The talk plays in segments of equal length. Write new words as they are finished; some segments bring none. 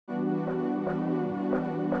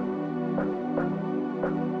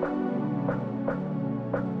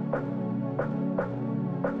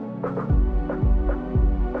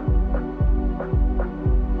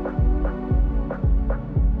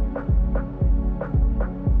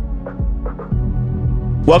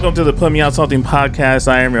Welcome to the Put Me Out Something podcast.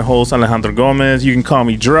 I am your host, Alejandro Gomez. You can call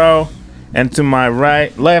me Dro. And to my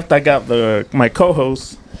left, I got my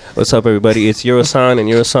co-host. What's up, everybody? It's Eurosan and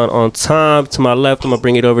Eurosan on time. To my left, I'm going to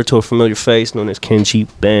bring it over to a familiar face known as Kenji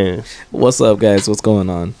Bands. What's up, guys? What's going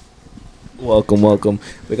on? Welcome.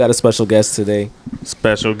 We got a special guest today.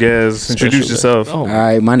 Special guest. Introduce yourself. All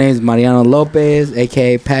right, my name is Mariano Lopez,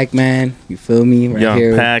 a.k.a. Pac Man. You feel me? Right Young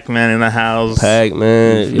here. Pac Man in the house. Pac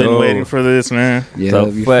Man. Been waiting for this, man. Yeah, So,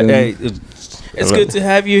 you but, feel hey, me? It's good to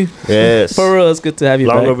have you. Yes. For real, it's good to have you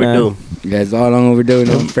Long back, overdue. man. You guys all long overdue.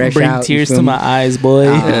 No fresh Bring out. tears to my eyes, boy.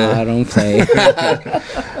 I don't play.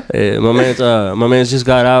 Yeah, my man's just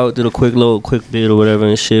got out, did a quick bit or whatever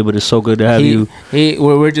and shit, but it's so good to have you.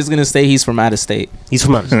 We're just going to say he's from out of state. He's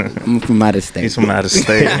from out of state. I'm from out of state. He's from out of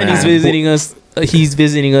state, man. And he's visiting us. He's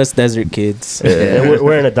visiting us desert kids. Yeah, and we're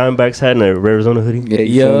wearing a Diamondbacks hat and a Arizona hoodie. Yeah,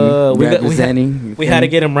 you Yeah, feel me? Representing. We had to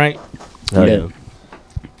get him right. Oh, Yeah. yeah.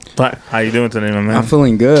 But how you doing today, my man? I'm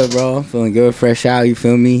feeling good, bro. I'm feeling good. Fresh out, you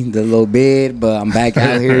feel me? The little bit, but I'm back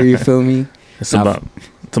out here, you feel me? It's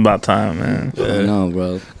about time, man. I know,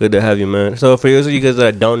 bro. Good to have you, man. So for those of you guys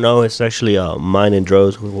that don't know, it's actually mine and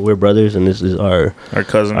Dro's. We're brothers, and this is our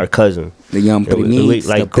cousin. The young Yeah, we primiz,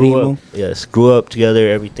 the grew primo. grew up together,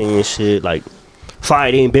 everything and shit, like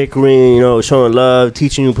fighting, bickering, showing love,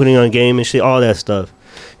 teaching you, putting on game and shit, all that stuff.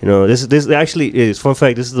 This actually is fun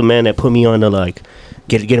fact. This is the man that put me on to like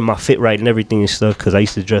getting my fit right and everything and stuff, because I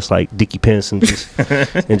used to dress like Dickie Pence and just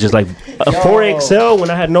like a 4XL when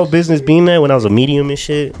I had no business being there, when I was a medium and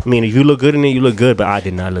shit. I mean, if you look good in it, you look good, but I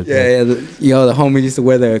did not look good. The homie used to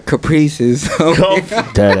wear the caprices.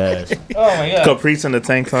 Dead ass. Oh, my God. Caprice in the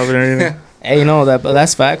tank top and everything. Hey,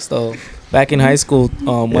 that's facts, though. Back in high school,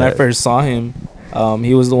 when I first saw him,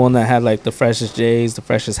 he was the one that had like the freshest J's, the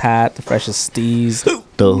freshest hat, the freshest steez.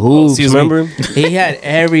 The hoops, remember? He had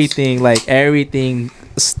everything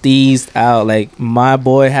steezed out. Like, my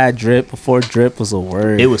boy had drip before drip was a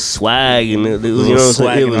word. It was swag, and it was, it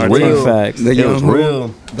was real. Facts. The young real.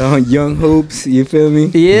 The young hoops, you feel me?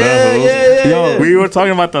 Yeah. Yo, we were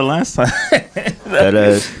talking about the last time.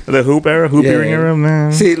 The hoop earring era,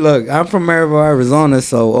 man. See, look, I'm from Maryville, Arizona,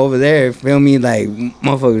 so over there, feel me, like,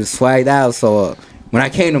 motherfuckers swagged out. So when I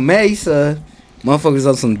came to Mesa, motherfuckers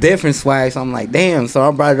on some different swag. So I'm like, damn. So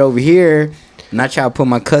I brought it over here, and I try to put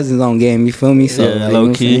my cousins on game. You feel me? So Yeah,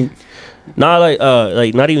 low key. Nah,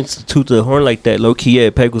 like not even to toot the horn like that. Low key, yeah.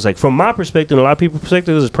 Peg was like, from my perspective, and a lot of people's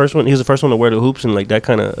perspective, he was the first one to wear the hoops and like that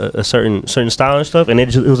kind of a certain style and stuff. And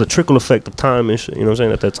it was a trickle effect of time and shit. You know what I'm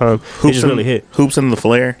saying? At that time, it just really hit. Hoops and the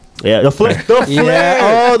flare. Yeah, the flare. The flare.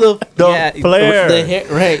 Yeah. Oh, the flare. The hair,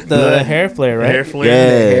 right? The hair flare, right? Hair flare. Yeah.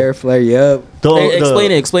 The hair flare, yup.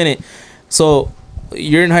 Explain it. So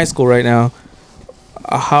you're in high school right now.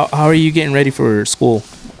 How are you getting ready for school?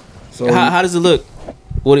 So How does it look?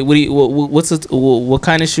 What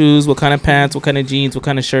kind of shoes? What kind of pants? What kind of jeans? What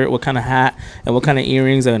kind of shirt? What kind of hat? And what kind of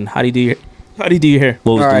earrings? And how do you do your hair?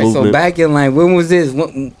 What was all the right, movement? so back in like, when was this?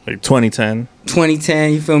 Like 2010.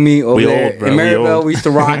 2010, you feel me? Over We there old, bro. in We Maryville, old. we used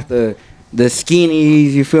to rock the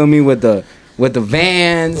skinnies. You feel me? With the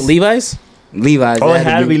Vans, Levi's? Levi's. Oh, it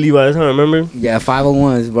had to be Levi's, huh? Remember? Yeah,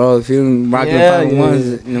 501s, bro. If you rocking Yeah, 501s, yeah. you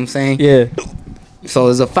know what I'm saying? Yeah. So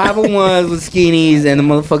there's a 501s with skinnies and the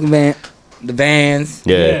motherfucking the Vans.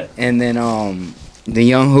 Yeah. And then the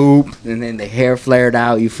young hoop, and then the hair flared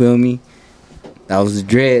out. You feel me? That was the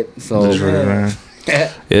drip. So Man. Yeah,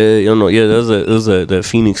 that was the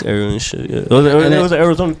Phoenix era and shit. Yeah, it was an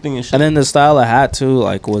Arizona thing and shit. And then the style of hat too.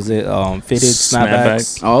 Like, was it fitted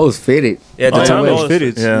snapbacks? oh, it was fitted. Yeah, at the time it was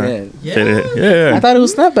fitted. Yeah. Yeah. Fitted. Yeah. I thought it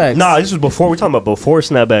was snapbacks. Nah, this was before. We're talking about before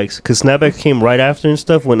snapbacks, because snapbacks came right after and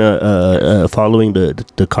stuff when following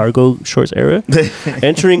the cargo shorts era,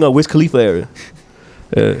 entering a Wiz Khalifa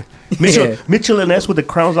era. Mitchell and S with the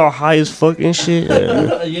crowns all high as fuck and shit.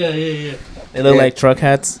 Yeah. They look like truck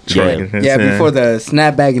hats. Yeah, before the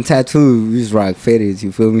snapback and tattoo, we just rock fitteds.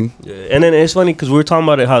 You feel me? Yeah. And then it's funny because we were talking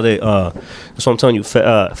about it, how they that's what I'm telling you,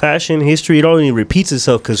 fashion history, it only repeats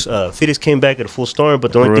itself, because fitteds came back at a full storm,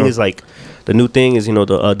 but the only thing is like the new thing is, the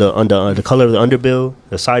color of the underbill,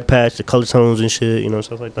 the side patch, the color tones and shit,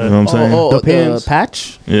 stuff like that. You know what I'm saying? The pins.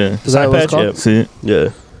 patch? Yeah. Is that what it's called? See it? Yeah.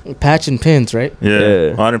 Patch and pins, right? Yeah.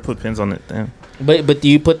 Yeah. Oh, I didn't put pins on it. Damn. But do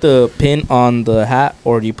you put the pin on the hat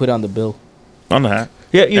or do you put it on the bill? On the hat.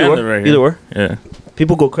 Yeah, either And way. right Either here. way. Yeah.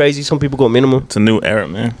 People go crazy. Some people go minimum. It's a new era,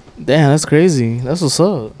 man. Damn, that's crazy. That's what's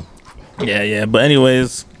up. Yeah. But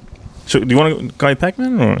anyways, do you want to call you Pac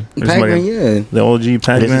Man or Pac-Man, yeah. the OG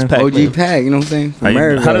Pac This is Man? Pac-Man. OG Pac, you know what I'm saying? From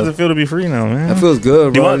America. How does it feel to be free now, man? That feels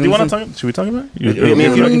good, Do bro. you want to talk? Should we talk about it? I mean,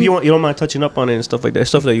 if you want, you don't mind touching up on it and stuff like that,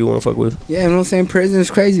 stuff that you want to fuck with. Yeah, you know what I'm saying? Prison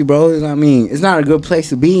is crazy, bro. I mean, it's not a good place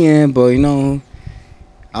to be in, but, you know,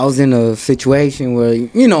 I was in a situation where,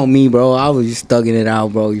 you know me, bro. I was just thugging it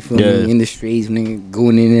out, bro. You feel me? In the streets, nigga,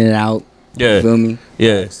 going in and out. Yeah. You feel me?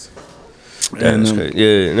 Yeah. That's crazy.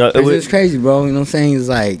 Yeah. No, It's crazy, bro. You know what I'm saying? It's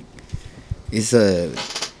like, it's a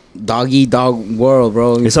dog-eat-dog world,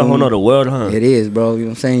 bro. it's a whole nother world, huh? It is, bro. You know what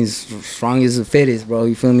I'm saying? It's strong as the fittest, bro.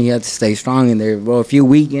 You feel me? You have to stay strong in there, bro. If you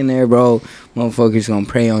weak in there, bro, motherfuckers gonna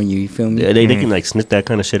prey on you. You feel me? Yeah, they can like sniff that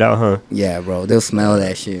kind of shit out, huh? Yeah, bro. They'll smell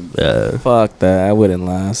that shit. Yeah. Fuck that. I wouldn't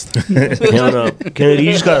last. Hell no. Kennedy,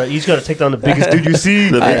 you just gotta take down the biggest dude you see.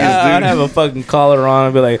 I'd have a fucking collar on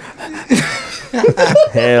and be like,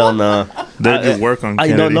 Hell no. They just work on. I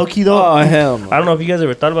Kennedy. know, low key though. oh, hell no. I don't know if you guys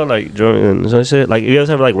ever thought about like joining some shit. Like, if you guys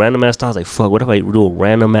have like random ass thoughts, like, fuck, what if I do a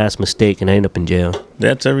random ass mistake and I end up in jail?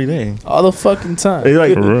 That's every day. All the fucking time. It's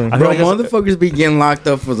like, For real. I feel Bro, like that's- motherfuckers be getting locked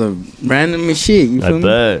up for the random shit. You I feel me?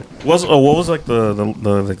 bet. What was like the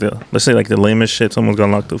let's say like the lamest shit someone's got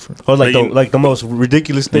locked up for? Or like you- the most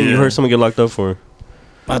ridiculous thing you Yeah. heard someone get locked up for.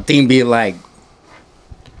 I think be like,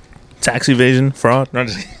 tax evasion, fraud. No,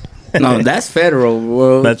 just- no, that's federal,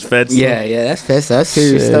 bro. That's fed stuff? Yeah, that's fed stuff. That's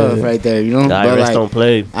serious Shit. stuff right there, you know? The But IRS like, don't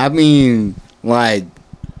play. I mean, like,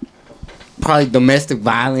 probably domestic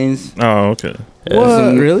violence Oh, okay.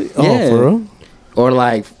 What? Really? Oh, Yeah. for real? or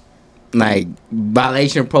like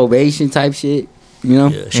violation of probation type shit, you know?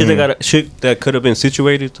 Yeah. Shit that got shit that could have been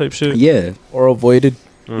situated type shit. Yeah. Or avoided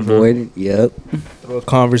Mhm. Avoided. Yep. through a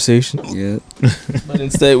conversation. Yep. But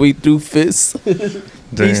instead, we threw fists.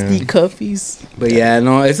 Beastie Damn. cuffies. But yeah,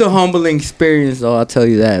 no, it's a humbling experience, though. I'll tell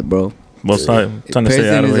you that, bro. Both sides trying to stay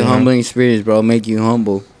out Prison of is it. a humbling experience, bro. Make you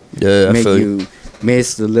humble. Yeah, I Make feel you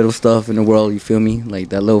miss the little stuff in the world. You feel me? Like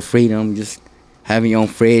that little freedom, just having your own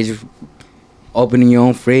fridge, opening your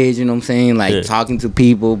own fridge. You know what I'm saying? Like Yeah. talking to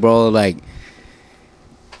people, bro. Like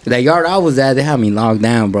that yard I was at, they had me locked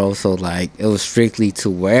down, bro. So like it was strictly to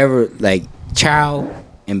wherever, like chow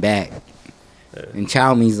and back. And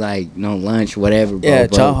chow means like lunch, whatever, bro. Yeah,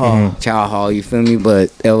 But- chow hall. Chow hall, you feel me?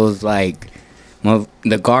 But it was like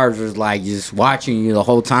the guards was like just watching you the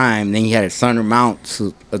whole time. Then you had a certain amount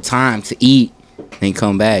to a time to eat, then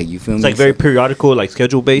come back. You feel it's me? like very periodical, like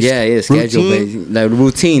schedule based. Yeah, schedule routine. based. Like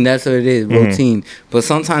routine, that's what it is, routine. But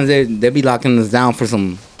sometimes they be locking us down for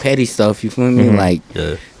some petty stuff. You feel me?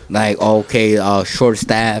 Yeah. Like okay, short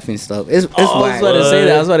staff and stuff. It's I was whack. about to say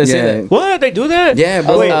that. I was about to say Yeah. that. What? They do that? Yeah, I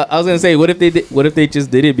bro. was, I was gonna say, what if they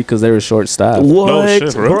just did it because they were short staffed? What, No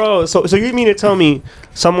shit, bro. bro? So you mean to tell me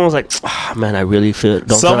someone's like, man, I really don't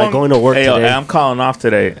feel like going to work hey, yo, today. I'm calling off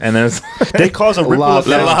today, and then it's They cause a ripple Lock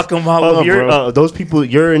effect lock them all of up, your, bro. those people.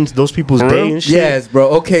 You're in those people's For day real? and shit. Yes, bro.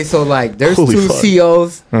 Okay, so like there's Holy two fuck.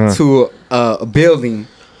 COs to a building.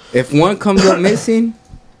 If one comes up missing,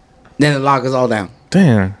 then it lock us all down.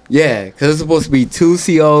 Damn. Yeah, because it's supposed to be two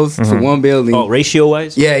COs to one building. Oh, ratio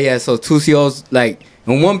wise. Yeah. So two COs, like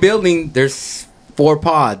in one building, there's 4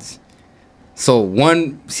 pods. So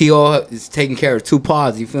one CO is taking care of 2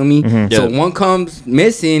 pods. You feel me? So Yeah. one comes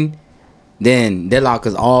missing, then they lock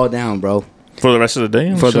us all down, bro. For the rest of the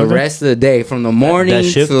day. For the rest of the day, from the morning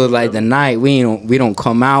shift? to like the night, we don't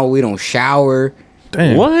come out, we don't shower.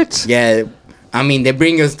 Damn. What? Yeah, I mean they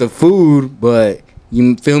bring us the food, but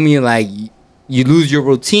you feel me? Like you lose your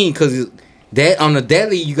routine because that on the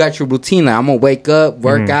daily you got your routine. Like I'm gonna wake up,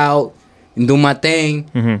 work out, and do my thing,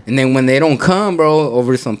 and then when they don't come, bro,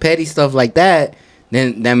 over some petty stuff like that,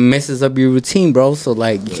 then that messes up your routine, bro. So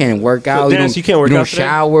like you can't work out, Dennis, you can't work you don't out today?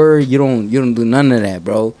 shower, you don't do none of that,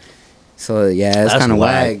 bro. So yeah, it's That's kind of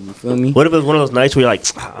whack. wag. You feel me? What if it's one of those nights where you're like,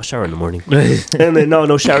 I'll shower in the morning, and then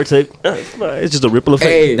no shower today. It's just a ripple effect.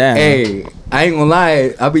 Hey, Damn. hey, I ain't gonna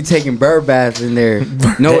lie. I'll be taking bird baths in there.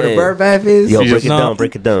 Know what a Hey. bird bath is? Yo, You break just- it down.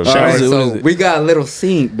 Break it down. All right, What is so it? we got a little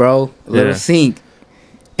sink, bro. A little Yeah. sink.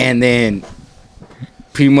 And then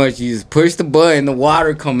pretty much you just push the button, the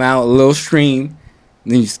water come out, a little stream.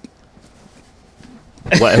 Then you just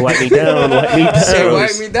Wipe me down. Wipe me say, down.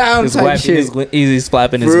 wipe me down Just type wiping shit. his easy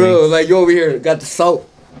slapping his For real, wings. like you over here got the soap.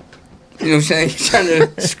 You know what I'm saying? Trying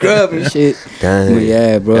to scrub and shit. Dang. But yeah,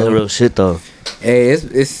 That's bro. real shit though. Hey,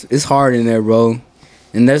 it's hard in there, bro.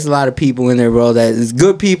 And there's a lot of people in there, bro. That is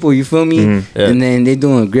good people. You feel me? Yeah. And then they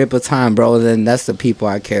doing a grip of time, bro. Then that's the people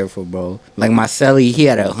I care for, bro. Like my celly, he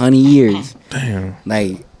had 100 years. Damn.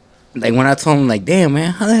 Like when I told him, like, damn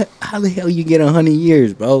man, how the hell you get 100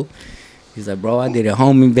 years, bro? He's like, bro, I did a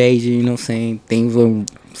home invasion. You know what I'm saying? Things went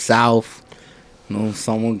south. You know,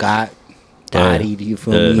 someone got bodied. You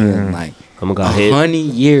feel me? And like I'm gonna hit 100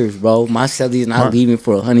 years, bro. My celly's not leaving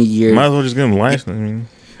for 100 years. Might as well just give him life. I mean,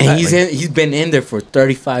 and he's been in there for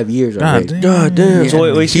 35 years already. God damn. Yeah.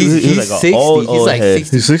 So wait, he's like 60. a old He's like head.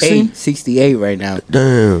 68, 68 right now. Damn.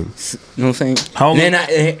 You know what I'm saying? How old- And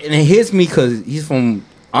it hits me because he's from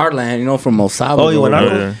our land, you know, from El Salvador. Oh, you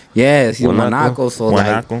Monaco? Yeah. Yes, he's Monaco. Monaco. So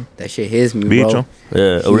Monaco. like that shit hits me, Bicho.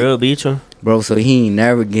 Yeah, a real bicho. bro. So he ain't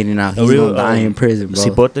never getting out. He's real, gonna die in prison, bro.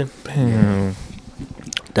 Cipote. Damn.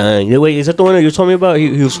 Dang. Yeah, wait, is that the one that you told me about? He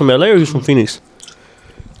was from LA or he was from Phoenix?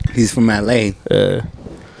 He's from LA.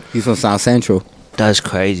 He's from South Central. That's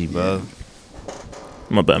crazy, bro.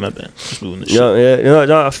 My bad. Just moving the shit. Yeah,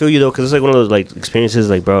 no, I feel you though, cause it's like one of those like experiences,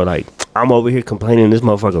 like bro, like I'm over here complaining, this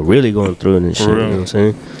motherfucker really going through it and shit. You know what I'm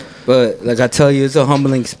saying? But like I tell you, it's a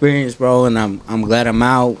humbling experience, bro. And I'm glad I'm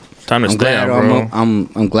out. Time to I'm stay glad out, bro.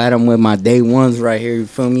 I'm glad I'm with my day ones right here. You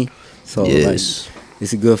feel me? So like,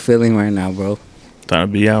 it's a good feeling right now, bro. Time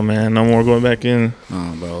to be out, man. No more going back in.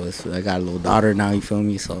 Bro, I got a little daughter now. You feel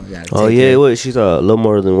me? So I gotta Oh take yeah, care. what? She's a little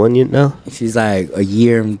more than 1 year now. She's like a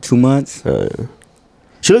year and 2 months.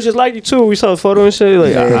 She looks just like you too. We saw a photo and shit.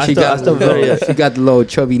 Like She got the little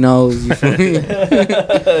chubby nose. You feel me?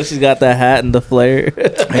 She's got that hat and the flare.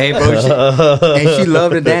 Hey, bro, and she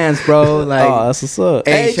love to dance, bro. Like, Oh, that's what's up.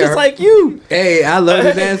 Hey, Hey, sure. just like you. hey, I love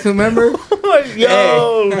to dance. Remember?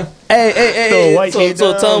 Yo, Hey. white So heat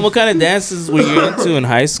tell down. them what kind of dances were you into in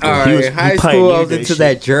high school? All He right, was- high he school, I pioneered was that into shit.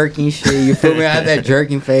 that jerking shit. You feel me? I had that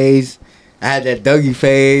jerking phase. I had that Dougie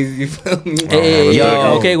phase. You feel me? Hey, Yo.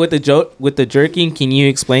 yo, okay, with the jerking, can you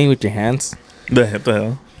explain with your hands? The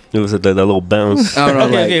hell? it was that little bounce I don't know,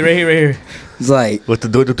 like, Okay, right here. it's like, with the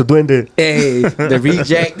duende. hey, the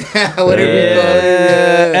reject, whatever you call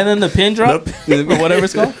it. And then the pin drop, whatever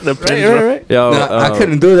it's called. The pin right. Yo, No, I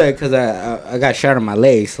couldn't do that because I got shot in my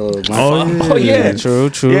leg. So my Oh yeah, True.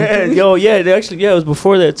 Yeah, they actually, it was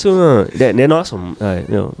before that too. Then awesome.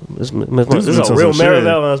 This is a real some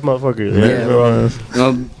Maribel ass motherfucker. Yeah,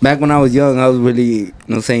 bro. Back when I was young, I was really, you know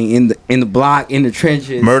what I'm saying, in the block, in the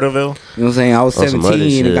trenches. Murderville. You know what I'm saying? I was Oh, some other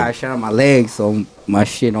 17 and shit. got shot in my leg, so my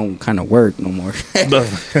shit don't kind of work no more. Ain't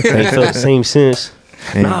felt the same since.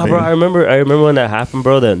 Nah, bro. I remember when that happened,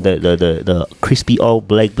 bro. The crispy all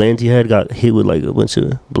black blends he had got hit with like a bunch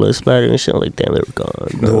of blood splatter and shit. I'm like, damn, they were gone.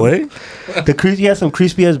 Bro. The way? He had some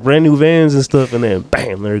crispy ass brand new Vans and stuff, and then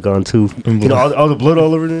bam, they're gone too. You know, all the blood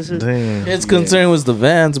all over this shit. Damn. His concern was the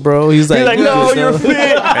Vans, bro. He's like, He's like, no, you're fit.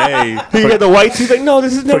 Hey, He got the white teeth. Like, no,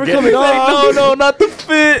 this is never Forget- coming off. no, not the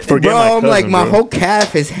fit. forget Bro, I'm like, cousin, my bro. whole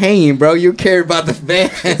calf is hanging, bro. You care about the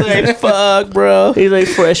band. Like, fuck, bro. He's like,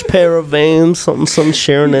 fresh pair of Vans, something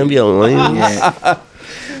sharing them. Yo, Yeah.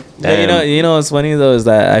 Yeah, you know what's funny though is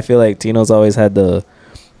that I feel like Tino's always had the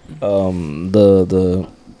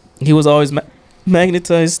he was always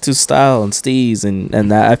magnetized to style and steez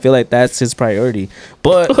and that I feel like that's his priority.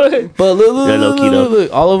 But look, Yeah, low-key though.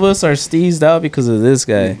 look, all of us are steezed out because of this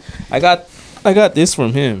guy. I got this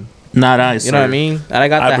from him. Not I, You know what I mean? And I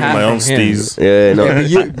got I the bring hat my from own him. steez. Yeah,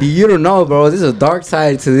 no. you don't know, bro. There's a dark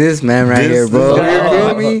side to this man right This- here, bro. this- You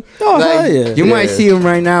feel me? Oh, hell yeah. You might see him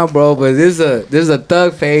right now, bro, but there's a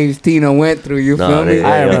thug phase Tino went through. You feel me?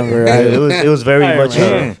 I remember. It was very I much.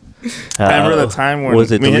 remember. I remember the time when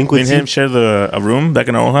was it me and delinquency? him shared a room back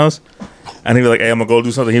in our old house, and he was like, "Hey, I'm gonna go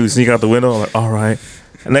do something." He would sneak out the window. I'm like, "All right."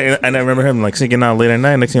 And I remember him like sneaking out late at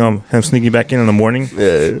night. Next thing I'm him sneaking back in the morning.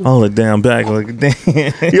 Yeah. Oh, like damn back, like damn.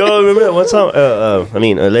 Yo, remember that one time? I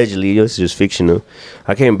mean, allegedly, this is just fictional.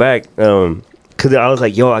 I came back because I was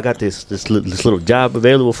like, "Yo, I got this little job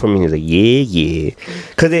available for me." He's like, "Yeah,"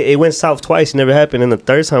 because it went south twice, it never happened. And the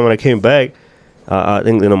third time when I came back, I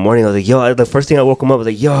think in the morning I was like, "Yo," the first thing I woke him up I was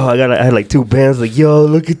like, "Yo, I had like 2 bands." Like, "Yo,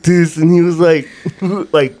 look at this," and he was like,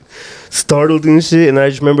 like. Startled and shit, and I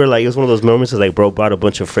just remember like it was one of those moments. Like, bro bought a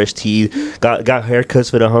bunch of fresh teeth, got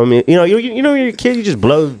haircuts for the homie. You know, you know, you're a kid, you just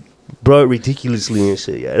blow it ridiculously and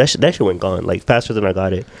shit. Yeah, that shit went gone like faster than I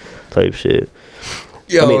got it, type shit.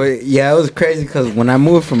 Yo, yeah, it was crazy because when I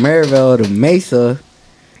moved from Maryville to Mesa,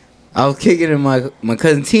 I was kicking in my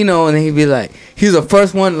cousin Tino, and he'd be like, he was the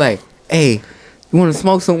first one like, "Hey, you want to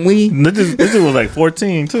smoke some weed?" This dude was like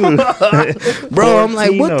 14 too. Bro, I'm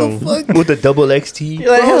like, what the fuck? With the double XT.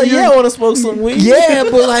 You're like, hell yeah, I want to smoke some weed. Yeah,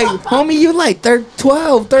 but like, homie, you like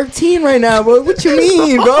 12, 13 right now, bro. What you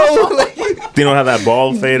mean, bro? Like, You don't have that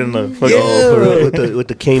bald fade in the fucking. Yeah. Oh, for real? With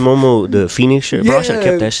the K Momo, the Phoenix shirt. Bro, I should have Yeah.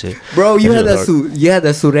 kept that shit. bro, you had That shit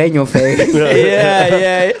that sureño face.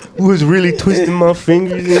 yeah. Who was really twisting my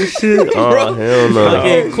fingers and shit? Oh, hell no.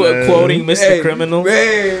 Fucking quoting Mr. Hey, Criminal.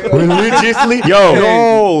 man. Religiously? Yo,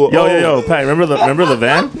 No. Yo, Pat, remember the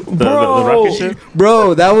van? The rocket ship?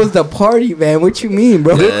 Bro, that was the party van. What you mean,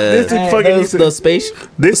 bro? This dude fucking used to, the space.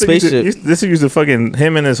 this the dude spaceship. this dude used to fucking,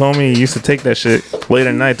 him and his homie used to take that shit late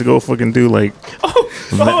at night to go fucking do like. Oh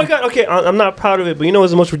my god. Okay, I'm not proud of it, but you know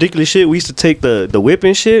what's the most ridiculous shit? We used to take the whip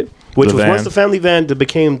and shit, which The was van. once the family van that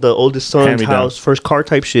became the oldest son's Hand-me-down. house, first car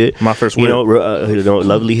type shit. My first you whip. know,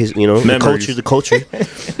 lovely his, you know, Memories. the culture.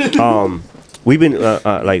 We've been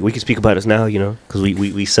like we can speak about this now, you know, because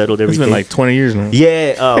we settled It's everything. been like 20 years now.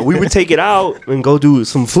 Yeah, we would take it out and go do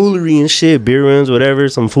some foolery and shit, beer runs, whatever,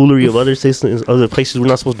 some foolery of other places we're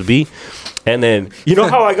not supposed to be. And then, you know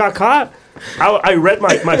how I got caught? I read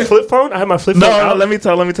my flip phone. I had my flip phone No, out. let me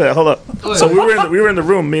tell you. Hold up. So we were in the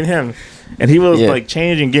room, me and him, and he was like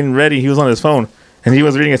changing, getting ready. He was on his phone, and he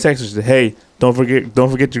was reading a text. He said, "Hey, don't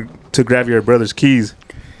forget to grab your brother's keys."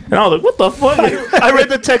 And I was like, "What the fuck?" I read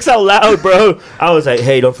the text out loud, bro. I was like,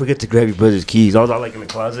 hey, don't forget to grab your brother's keys. I was out like in the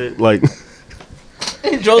closet, like...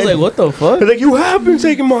 Joe's like, what the fuck? He's like, you have been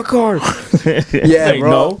taking my car. Yeah, Like, bro.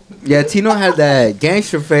 no. Yeah, Tino had that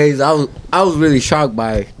gangster phase. I was really shocked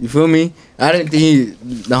by it. You feel me? I didn't think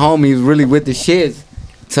the homie was really with the shits.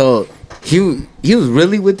 So he was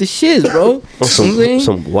really with the shits, bro.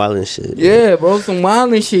 Some wild and shit. Yeah, bro, some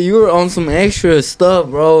wild and shit. You were on some extra stuff,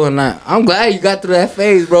 bro, and I'm glad you got through that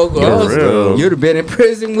phase, bro. For real. You'd have been in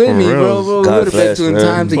prison with For me, real. bro. We God would have been bless, doing man.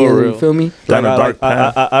 time For together. real. You feel me? Down a dark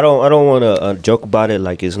path. I don't want to joke about it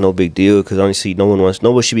like it's no big deal because honestly,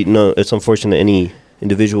 nobody should be. No, it's unfortunate any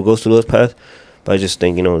individual goes through those paths. But I just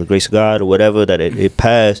think, you know, the grace of God or whatever that it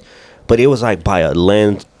passed. But it was like by a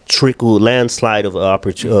landslide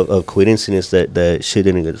of coincidence that shit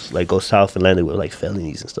didn't like go south and landed with like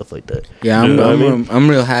felonies and stuff like that. Yeah, You know what I mean? I'm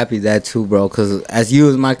real happy that too, bro. Because as you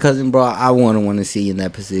as my cousin, bro, I wouldn't want to see you in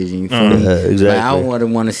that position. You feel me? Yeah, exactly. Like, I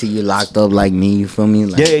wouldn't want to see you locked up like me. You feel me?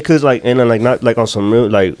 Like, Yeah, because like and then like not like on some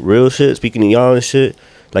real shit. Speaking to y'all and shit,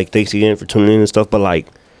 like thanks again for tuning in and stuff. But like,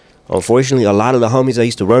 unfortunately, a lot of the homies I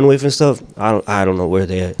used to run with and stuff, I don't know where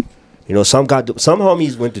they at. You know, some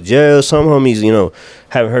homies went to jail. Some homies, you know,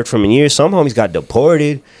 haven't heard from in years. Some homies got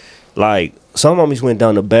deported. Like some homies went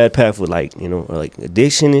down the bad path with like, you know, like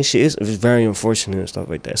addiction and shit. It's very unfortunate and stuff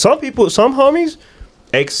like that. Some homies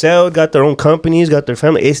excelled, got their own companies, got their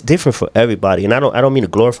family. It's different for everybody, and I don't mean to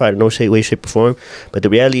glorify it in no way, shape, or form. But the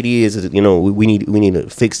reality is you know, we need to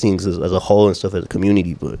fix things as a whole and stuff as a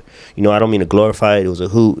community. But you know, I don't mean to glorify it. It was a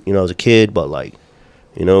hoot, you know, as a kid, but like,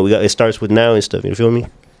 you know, it starts with now and stuff. You feel me?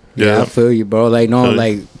 Yeah, I feel you, bro. Like, no,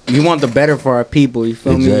 like, we want the better for our people. You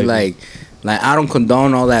feel me? Like, I don't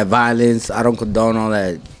condone all that violence. I don't condone all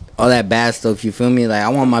that bad stuff. You feel me? Like, I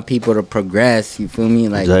want my people to progress. You feel me?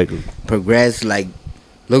 Like, progress. Like,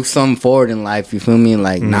 look something forward in life. You feel me?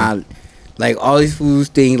 Like, not like all these fools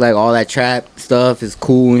think like all that trap stuff is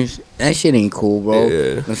cool. And that shit ain't cool, bro. Yeah. You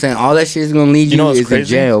know what I'm saying all that shit is gonna lead you, know what's is in crazy?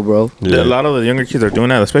 jail, bro. A lot of the younger kids are doing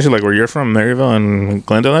that, especially like where you're from, Maryville and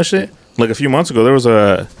Glendale, that shit. Like a few months ago, there was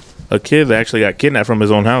a kid that actually got kidnapped from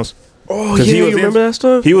his own house. Oh yeah, you remember that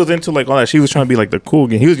stuff? He was into like all that. She was trying to be like the cool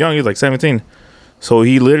kid. He was young. He was like 17. So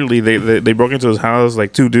he literally they broke into his house,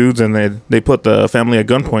 like two dudes, and they put the family at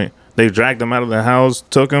gunpoint. They dragged him out of the house,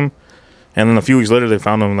 took him, and then a few weeks later they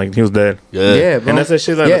found him like he was dead. Yeah, bro. And that's that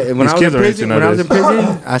shit that when these I was kids in are prison, into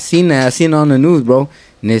nowadays. I seen that. I seen it on the news, bro.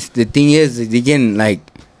 And the thing is, you're getting like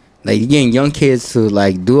you're getting young kids to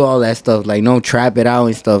like do all that stuff, like no trap it out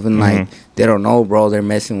and stuff, and like they don't know, bro. They're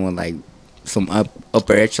messing with like some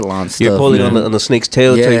upper echelon stuff. You're pulling on the snake's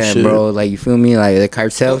tail type yeah, shit. bro. Like you feel me? Like the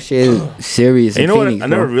cartel shit is serious. And you in know Phoenix, what? I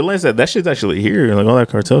never bro. realized that shit's actually here. Like all that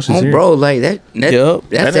cartel shit's Oh, here. bro, like that Yup.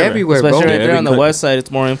 that's That everywhere, Especially bro. right there every on the coun- west side,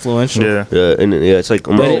 it's more influential. Yeah. Yeah, and it's like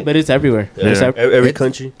But it's everywhere. It's every It's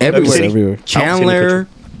country, everywhere. every city. everywhere. Chandler,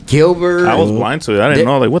 Gilbert, I was blind to it. I didn't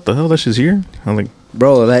know. Like what the hell? That shit's here. I'm like,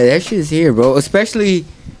 bro. Like that shit's here, bro. Especially,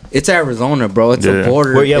 it's Arizona, bro. It's Yeah. a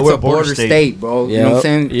border. We're a it's a border border state. state, bro. You know what I'm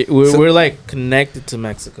saying? Yeah, we're, So- we're like connected to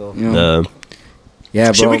Mexico. You know? Yeah,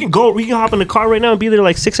 bro. Shit, we can hop in the car right now and be there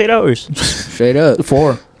like 6-8 hours. Straight up. 4. You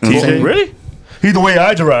know what I'm TJ? saying? Really? He's the way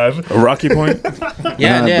I drive. a Rocky Point.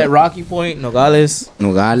 Yeah, Nah, yeah. but- Rocky Point, Nogales.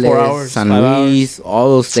 Nogales, 4 hours, San 5 Luis, all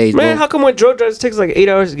those states, Man, bro. how come when Joe drives it takes like 8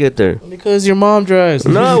 hours to get there? Because your mom drives.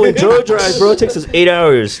 No, when Joe drives, bro, it takes us 8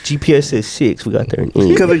 hours. GPS says 6. We got there in 8.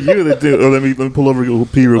 Because of you, that do. Oh, let me pull over and go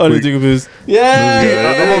pee real quick.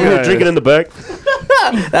 Yeah, I'm over here drinking in the back.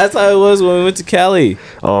 that's how it was when we went to Cali.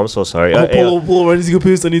 Oh, I'm so sorry. Pull. I need to go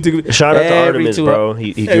piss. I need to go. Shout out to Every Artemis, 2 bro. He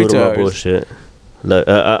every doing 2 my hours. bullshit. Look,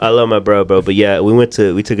 I love my bro. But yeah, we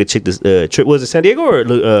took a chick this trip. Was it San Diego or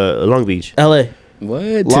Long Beach? L.A.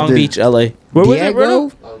 What? Long Beach, L.A. Where was it, Diego?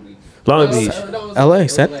 bro? Long Beach.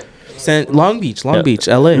 L.A. Long Beach,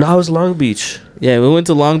 L.A. No, it was Long Beach. Yeah, we went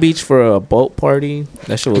to Long Beach for a boat party.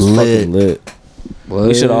 That shit was Lit. fucking lit.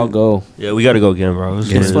 We should all go. Yeah, we gotta go again, bro. It's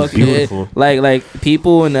It's fucking beautiful, like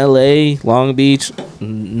people in LA, Long Beach,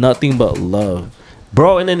 nothing but love.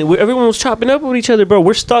 bro. And then everyone was chopping up with each other, bro.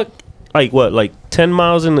 We're stuck like 10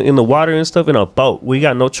 miles in the water and stuff in a boat. We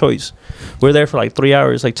got no choice. We're there for like 3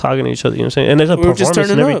 hours, like talking to each other. You know what I'm saying? And there's a We were just performance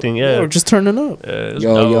turning and everything. up. Yeah, We're just turning up. it's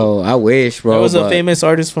Yo, dope. yo, I wish, bro. There was a but- famous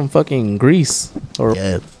artist from fucking Greece or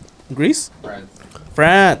Yeah. Greece,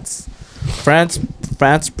 France.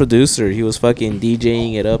 France producer. He was fucking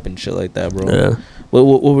DJing it up and shit like that, bro. Yeah. What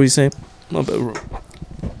were you saying? My bad, bro.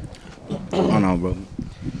 I don't know, bro.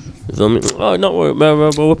 You feel me? Oh, no,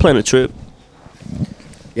 we're planning a trip.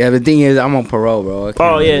 Yeah, the thing is, I'm on parole, bro. I can't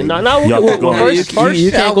Oh yeah, really- no, Y'all we'll, go. first, You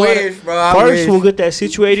I can't go. wish, bro. I first wish. we'll get that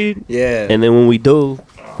situated, Yeah, and then when we do,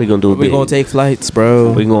 we gonna do it. We're gonna take flights,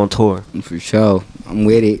 bro. We go on tour. for sure. I'm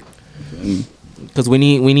with it. Because we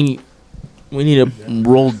need to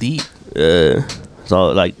roll deep. Yeah,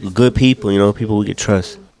 so like good people, you know, people we can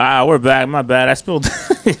trust. We're back. My bad. I spilled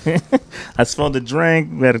the drink.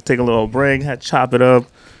 We had to take a little break. Had to chop it up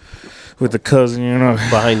with the cousin, you know,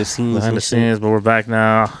 Behind the scenes, behind and the shit. scenes. But we're back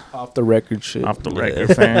now. Off the record shit. Off the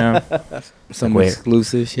record, fam. Some Wait.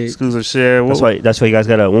 exclusive shit. Exclusive shit. That's why you guys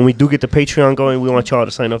gotta. When we do get the Patreon going, we want y'all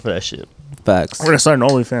to sign up for that shit. Facts. We're gonna start an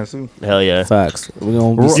OnlyFans too. Hell yeah, Facts. We're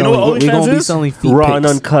gonna be You know selling, what we're gonna OnlyFans be is? selling feet raw and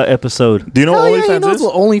pics. uncut episode. Do you know Hell what yeah, he OnlyFans knows is?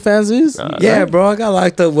 what OnlyFans is. Yeah, bro. I got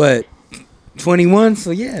locked up, what, 21? So,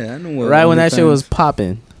 yeah, I know what. Right when that shit OnlyFans- was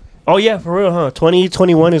popping. Oh yeah, for real, huh?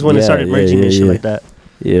 2021 is when it Yeah, started yeah, merging yeah, and shit yeah. like that.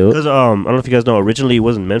 Yeah. Because I don't know if you guys know, originally it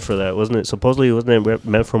wasn't meant for that, wasn't it? Supposedly it wasn't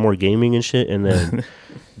meant for more gaming and shit, and then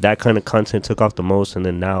that kind of content took off the most, and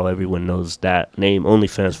then now everyone knows that name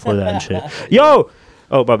OnlyFans for that and shit. Yo,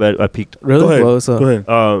 oh my bad, I peeked. Really? Go ahead. What's up? Go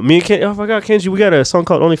ahead. Me and Ken, oh my god, Kenji, we got a song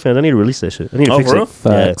called OnlyFans. I need to release that shit. I need to Oh, fix for real? it.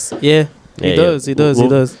 Facts. Yeah. He Yeah, does. yeah. He does. We'll- He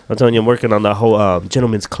does. I'm telling you, I'm working on that whole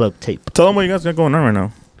Gentleman's Club tape. Tell them what you guys got going on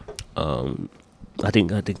right now. I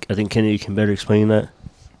think Kennedy can better explain that.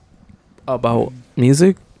 About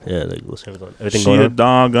music. Yeah, like what's everything She going a on?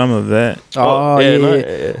 dog. I'm a vet. Oh, yeah, yeah, no,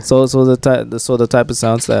 yeah. yeah. So the type of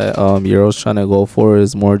sounds that Euro's trying to go for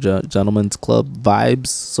is more gentleman's club vibes.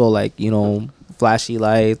 So like, you know, flashy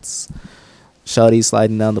lights, shawty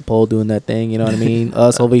sliding down the pole doing that thing. You know what I mean?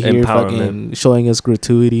 Us over here Empowerment. fucking showing us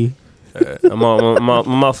gratuity. I'm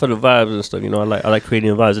out for the vibes and stuff. You know, I like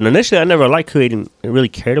creating vibes. And initially, I never liked creating and really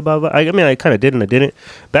cared about. I mean, I kind of did and I didn't.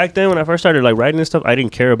 Back then, when I first started like writing and stuff, I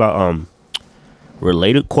didn't care about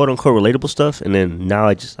related, quote unquote, relatable stuff. And then now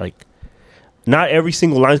I just like, not every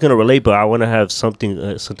single line's gonna relate, but I want to have something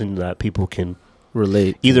that people can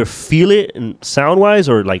Relate. either feel it and sound wise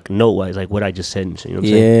or like note wise, like what I just said. And shit, you know what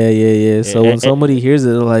I'm saying? Yeah. So when And- somebody hears it,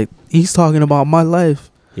 they're like, he's talking about my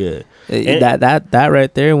life. Yeah. That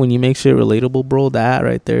right there, when you make shit relatable, bro, that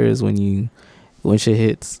right there is when shit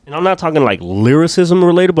hits. And I'm not talking like lyricism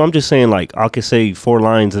relatable. I'm just saying like I could say 4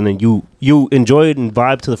 lines and then you enjoy it and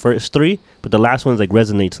vibe to the first 3, but the last one's like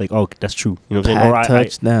resonates. Like, oh, that's true. You know what I'm saying? Pat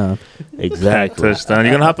touchdown. Exactly. Touchdown.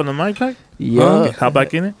 You gonna hop on the mic, Pac? Yeah. Hop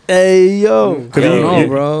back in it? Hey yo. Cause Hell you, no, you,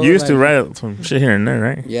 bro. you used to Like- write some shit here and there,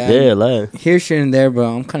 right? Yeah. Yeah, like Here, shit, and there,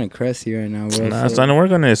 bro. I'm kind of crusty right now, bro. Nah, it's time to work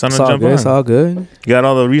on it. It's time It's to all jump good. It's on. all good. You got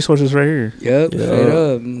all the resources right here. Yep, Yeah. straight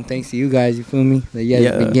up. And thanks to you guys, you feel me? Like, you guys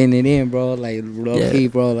Yeah. been getting it in, bro. Like, low Yeah. key,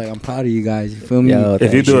 bro. Like, I'm proud of you guys, you feel me? Yo, If you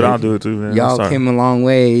thank do it, I'll do it too, man. Y'all Sorry. came a long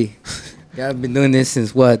way. Y'all been doing this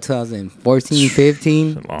since what, 2014,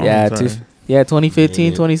 15? Long Yeah, time. 2015,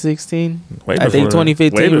 Yeah. 2016. Way I think before that.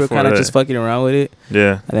 2015 Way we were before kind of that. just fucking around with it,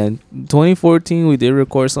 Yeah. and then 2014 we did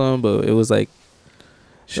record something, but it was like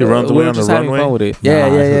She runs we away were on the just having runway. fun with it. Nah, Yeah.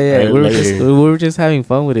 We later. were just having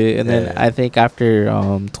fun with it, and then Yeah. I think after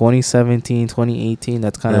 2017, 2018,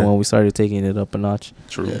 that's kind of Yeah. when we started taking it up a notch.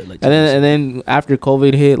 True. yeah, like And then after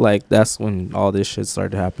COVID hit, like that's when all this shit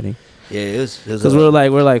started happening. yeah, it was Because we're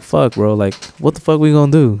like, fuck, bro, like what the fuck we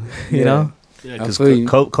gonna do, you Yeah. know? yeah, I 'cause feel you.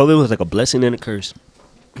 COVID was like a blessing and a curse.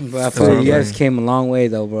 But I feel you guys Right. came a long way,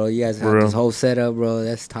 though, bro. You guys For have real. this whole setup, bro.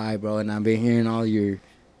 That's tight, bro. And I've been hearing all your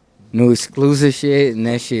new exclusive shit, and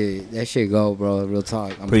that shit go, bro. Real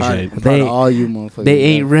talk. I'm Appreciate proud, it. I'm proud They- of all you motherfuckers. They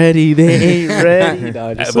ain't bro. ready. They ain't ready. No,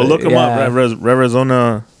 Hey, just but look them yeah. up.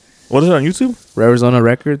 Arizona. What is it on YouTube? Arizona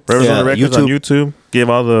Records. Arizona Yeah, Records on YouTube. Give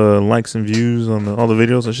all the likes and views on all the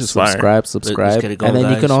videos. That's just fire. Subscribe. get it going, And then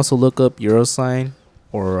you guys. can also look up Eurosign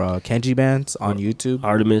or Kenji Bands on YouTube.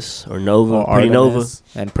 Artemis or Nova, Or Pretty Nova. Artemis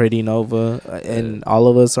and Pretty Nova. And all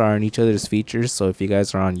of us are on each other's features. So if you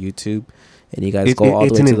guys are on YouTube and you guys go all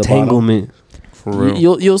It's the an way to the bottom, entanglement. For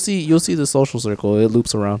real. you'll see the social circle. It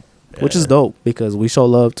loops around. which is dope because we show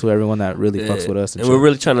love to everyone that really fucks with us. And we're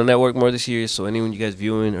really trying to network more this year. So anyone you guys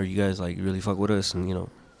viewing or you guys like really fuck with us and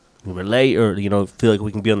relate or feel like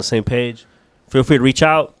we can be on the same page, feel free to reach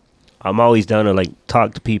out. I'm always down to like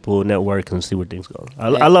talk to people, network, and see where things go.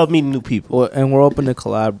 I love meeting new people. Well, and we're open to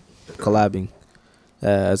collabing,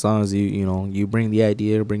 as long as you bring the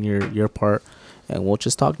idea, bring your part, and we'll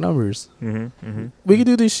just talk numbers. We can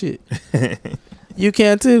do this shit. You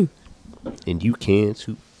can too, and you can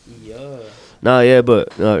too. Yeah.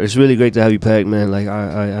 But it's really great to have you, Pac Man. Like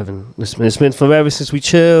I haven't. It's been forever since we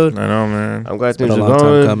chilled. I know, man. I'm glad It's been things a are long time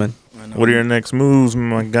going. coming. What are your next moves,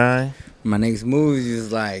 my guy? My next move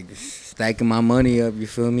is like stacking my money up. You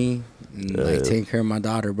feel me? And like taking care of my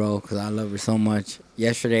daughter, bro, because I love her so much.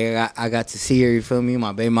 Yesterday, I got to see her. You feel me?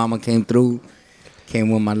 My baby mama came through.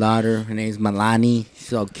 Came with my daughter. Her name's Milani. She's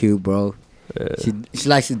so cute, bro. She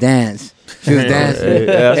likes to dance. She was dancing.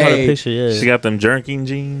 I saw the picture. Yeah. She got them jerking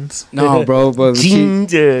jeans. No, bro, but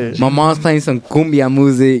my mom's playing some cumbia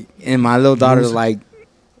music, and my little daughter's like,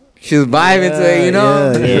 she was vibing to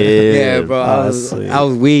it, Yeah, bro. I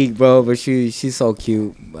was weak, bro, but she's so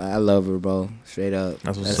cute. I love her, bro. Straight up.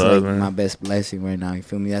 That's like man. my best blessing right now. You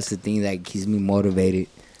feel me? That's the thing that keeps me motivated.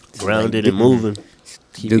 Grounded and moving.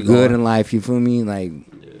 Do good in life. You feel me? Like,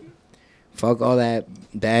 fuck all that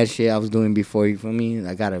bad shit I was doing before. You feel me?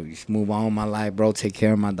 I gotta just move on with my life, bro. Take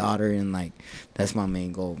care of my daughter, and like, that's my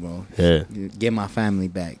main goal, bro. Yeah. Get my family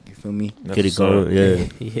back. You feel me? Get it going. Yeah.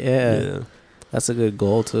 Yeah. That's a good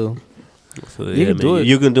goal too. You can do it.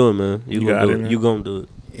 You can do it, man. You got do it, it. man. You gonna do it.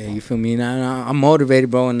 Yeah, you feel me? Now I'm motivated,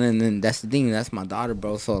 bro, and then that's the thing. That's my daughter,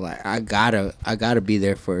 bro. So like, I gotta be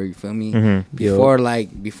there for her. You feel me? Before I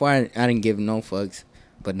didn't give no fucks,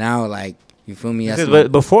 but now like, you feel me? That's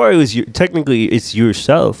But before it was technically it's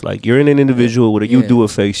yourself. Like you're an individual with you do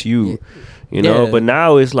affects you, you know. Yeah. But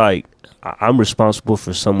now it's like I'm responsible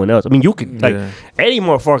for someone else. I mean, you could like any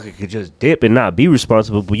motherfucker could just dip and not be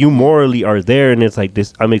responsible, but you morally are there, and it's like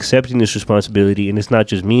this. I'm accepting this responsibility, and it's not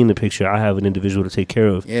just me in the picture. I have an individual to take care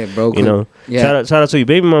of. Yeah, bro. You know, Yeah. shout out to your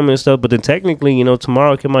baby mama and stuff. But then technically,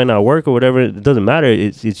 tomorrow it might not work or whatever. It doesn't matter.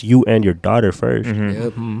 It's you and your daughter first.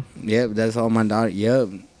 Yep. That's all my daughter. Yep.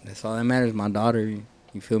 That's all that matters. My daughter.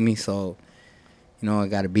 You feel me? So, I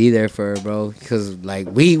gotta be there for her, bro. Because like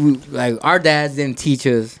we like our dads didn't teach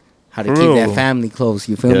us how to keep that family close.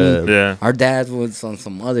 You feel me? Yeah. Our dads was on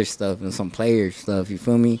some other stuff and some player stuff. You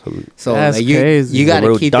feel me? So That's like, crazy. you gotta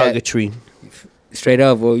Real keep that doggatry. straight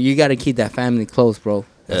up. Well, you gotta keep that family close, bro.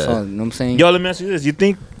 That's all. You know what I'm saying? Yo, let me ask you this. You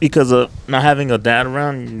think because of not having a dad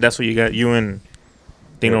around, that's what you and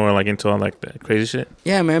Dino were like into all like that crazy shit?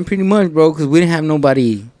 Yeah, man, pretty much, bro. Because we didn't have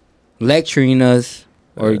nobody lecturing us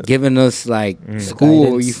or giving us like school.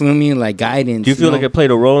 Guidance. You feel me? Like guidance. Do you feel like it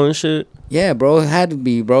played a role in shit? Yeah, bro. It had to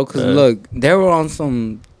be, bro. Because look, they were on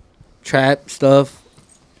some trap stuff.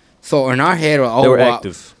 So in our head, They were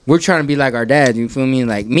active. we're trying to be like our dad. You feel me?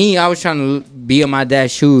 Like me, I was trying to be in my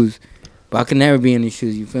dad's shoes, but I could never be in his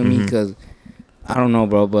shoes. You feel me? Because I don't know,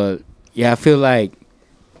 bro. But yeah, I feel like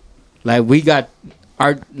we got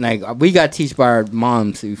teached by our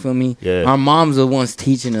moms. You feel me? Yeah. Our moms are the ones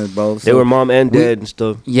teaching us, bro. So They were mom and dad and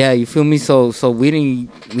stuff. yeah, you feel me? So we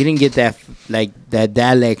didn't get that that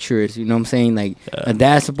dad lectures. You know what I'm saying? Like a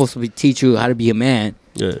dad's supposed to teach you how to be a man.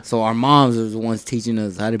 Yeah. So our moms are the ones teaching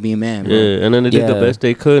us how to be a man, bro. Yeah, and then they did the Yeah. best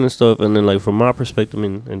they could and stuff. And then, like, from my perspective,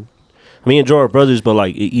 and me and Joe are brothers, but,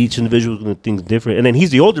 like, each individual thing's different. And then he's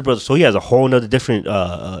the older brother, so he has a whole nother different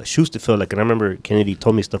shoes to fill. Like, and I remember Kennedy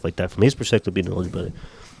told me stuff like that from his perspective being the older brother.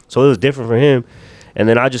 So it was different for him. And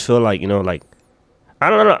then I just feel like, like, I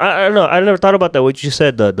don't know. I don't know. I never thought about that. What you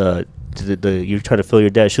said, the you're trying to fill your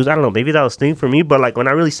dad's shoes. I don't know. Maybe that was a thing for me. But, like, when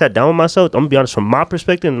I really sat down with myself, I'm going to be honest, from my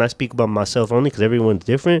perspective, and I speak about myself only because everyone's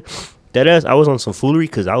different. Deadass, I was on some foolery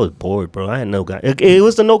because I was bored, bro. I had no guidance. It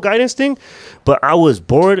was the no guidance thing, but I was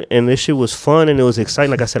bored, and this shit was fun, and it was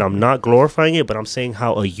exciting. Like I said, I'm not glorifying it, but I'm saying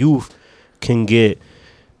how a youth can get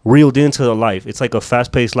reeled into the life. It's like a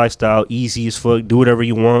fast-paced lifestyle, easy as fuck, do whatever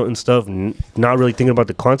you want and stuff, not really thinking about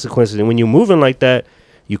the consequences. And when you're moving like that,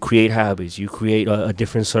 you create habits. You create a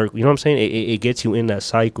different circle. You know what I'm saying? It gets you in that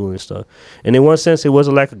cycle and stuff. And in one sense, it was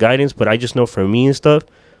a lack of guidance, but I just know for me and stuff,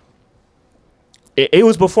 it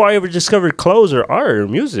was before I ever discovered clothes or art or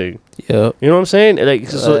music. Yep. You know what I'm saying? Like,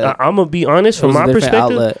 so I'm gonna be honest from my perspective.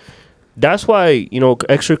 Outlet. That's why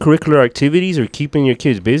extracurricular activities or keeping your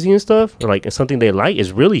kids busy and stuff, or like something they like,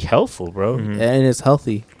 is really helpful, bro. And it's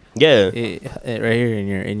healthy. Yeah, It right here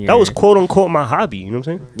in your. that was quote unquote my hobby. You know what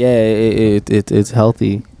I'm saying? Yeah, it's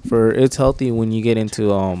healthy. It's healthy when you get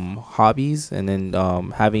into hobbies and then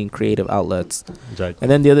having creative outlets. Exactly.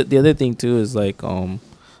 And then the other thing too is like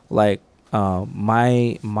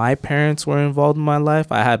my parents were involved in my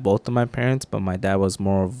life. I had both of my parents, but my dad was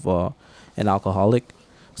more of an alcoholic,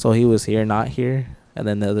 so he was here, not here. And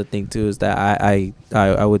then the other thing too is that I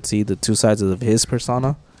would see the two sides of his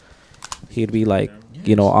persona. He'd be like,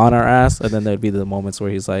 on our ass, and then there'd be the moments where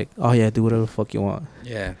he's like, oh yeah, do whatever the fuck you want.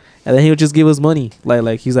 Yeah. And then he would just give us money,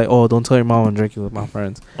 like he's like, oh, don't tell your mom I'm drinking with my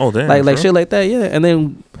friends. Oh damn. Like shit like that, yeah. And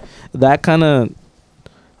then that kind of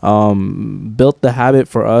built the habit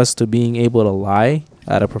for us to being able to lie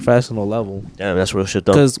at a professional level. Damn, that's real shit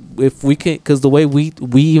though. Because if we can, because the way we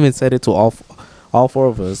even said it to all four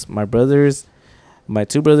of us, my brothers, my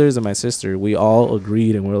two brothers, and my sister, we all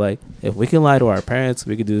agreed, and we're like, if we can lie to our parents,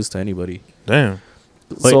 we could do this to anybody. Damn.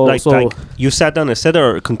 Wait, like you sat down and said that,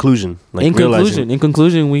 or conclusion? Like in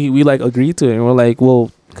conclusion, we like agreed to it, and we're like,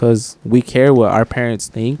 well, because we care what our parents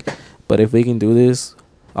think, but if we can do this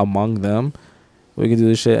among them, we can do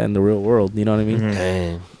this shit in the real world. You know what I mean?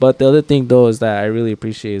 Damn. But the other thing though is that I really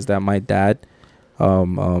appreciate is that my dad,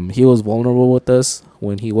 he was vulnerable with us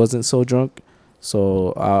when he wasn't so drunk,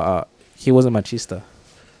 so he wasn't machista.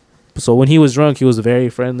 So when he was drunk, he was very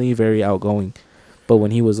friendly, very outgoing. But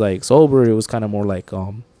when he was like sober, it was kind of more like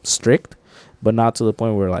strict, but not to the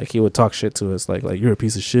point where like he would talk shit to us, like you're a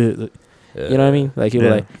piece of shit. You know what I mean? Like he would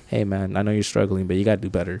like, hey man, I know you're struggling, but you gotta do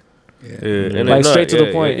better. And like straight to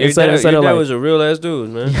the point. Instead of that like, was a real ass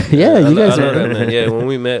dude, man. Yeah, you guys I are. love that, man. Yeah, when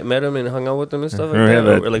we met him and hung out with him and stuff like that,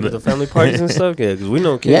 or like with the family parties and stuff. Yeah, because we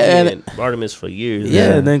know Kenzie and Artemis for years.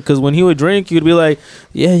 Yeah, and then because when he would drink, you'd be like,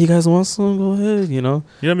 yeah, you guys want some? Go ahead, you know.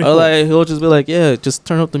 You know or like he'll just be like, yeah, just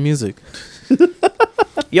turn up the music.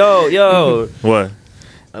 Yo. What?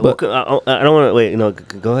 I don't want to wait. No,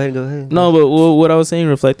 go ahead. No, but what I was saying,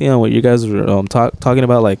 reflecting on what you guys were talking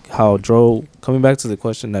about, like how Dro, coming back to the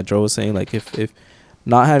question that Dro was saying, like if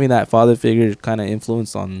not having that father figure kind of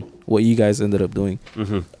influenced on what you guys ended up doing,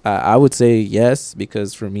 I would say yes,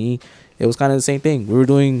 because for me, it was kind of the same thing. We were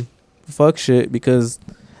doing fuck shit because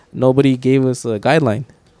nobody gave us a guideline.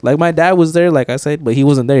 Like my dad was there, like I said, but he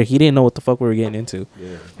wasn't there. He didn't know what the fuck we were getting into.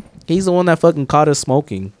 Yeah. He's the one that fucking caught us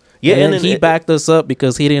smoking. Yeah, and then he backed us up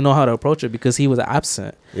because he didn't know how to approach it because he was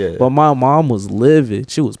absent. Yeah. But my mom was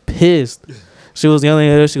livid. She was pissed. She was yelling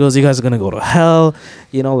at us. She goes, "You guys are gonna go to hell."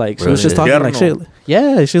 You know, like she was just talking like shit.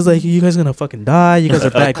 Yeah, she was like, "You guys are gonna fucking die. You guys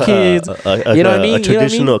are bad kids." You know what I mean? A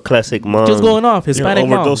traditional classic mom. Just going off. Hispanic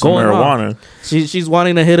mom. Overdose of marijuana. She's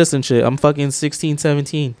wanting to hit us and shit. I'm fucking 16,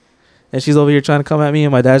 17. And she's over here trying to come at me.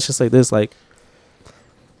 And my dad's just like this, like,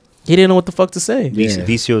 he didn't know what the fuck to say.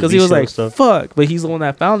 Because he was like, fuck. But he's the one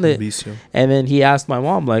that found it. And then he asked my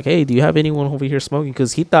mom, like, hey, do you have anyone over here smoking?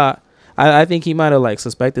 Because he thought, I think he might have, like,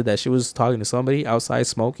 suspected that she was talking to somebody outside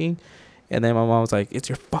smoking. And then my mom was like, it's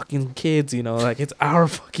your fucking kids, you know, like, it's our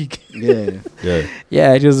fucking kids.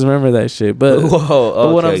 Yeah, I just remember that shit. But,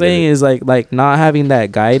 but what I'm saying is, like not having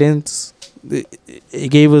that guidance,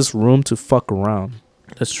 it gave us room to fuck around.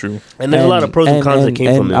 That's true. And there's a lot of pros and cons that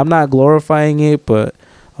came from it. I'm not glorifying it, but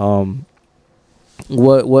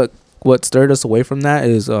what stirred us away from that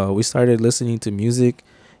is we started listening to music,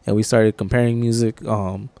 and we started comparing music,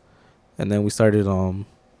 and then we started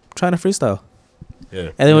trying to freestyle.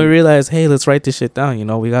 Yeah. And then we realized, hey, let's write this shit down. You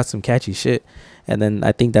know, we got some catchy shit. And then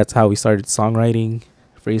I think that's how we started songwriting,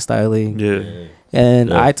 freestyling. Yeah.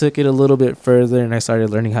 And I took it a little bit further, and I started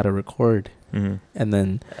learning how to record. Mm-hmm. And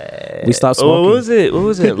then we stopped smoking. What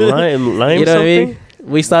was it? Lime you know something? What I mean?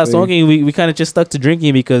 We stopped smoking. We kind of just stuck to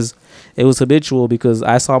drinking because it was habitual, because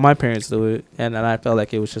I saw my parents do it, and then I felt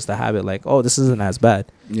like it was just a habit. Like, oh, this isn't as bad.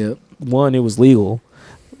 Yep. One, it was legal.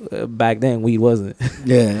 Back then, weed wasn't.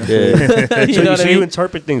 Yeah. So you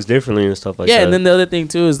interpret things differently and stuff like that. Yeah, and then the other thing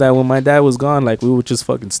too is that when my dad was gone, like, we would just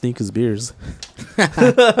fucking sneak his beers.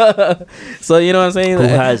 So you know what I'm saying? Who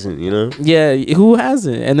hasn't? You know? Yeah, who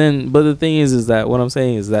hasn't? And then, but the thing is that what I'm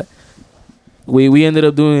saying is that we ended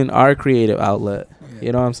up doing our creative outlet.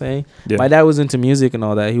 You know what I'm saying? Yeah. My dad was into music and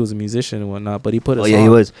all that. He was a musician and whatnot, but he put us on. He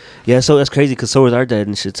was. Yeah, so that's crazy because so was our dad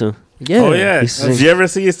and shit too. Yeah. Oh yeah. Did you ever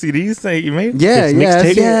see his CDs that you made? Yeah.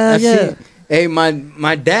 Hey,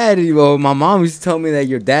 my dad, my mom used to tell me that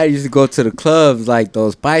your dad used to go to the clubs, like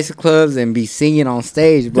those bicycle clubs, and be singing on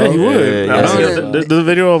stage, bro. Yeah, he would. There's a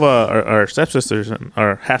video of our stepsisters,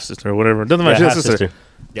 our half sister, or whatever. Doesn't matter. She's a sister.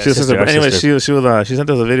 She's a sister. But anyway, she sent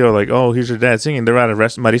us a video like, oh, here's your dad singing. They're at a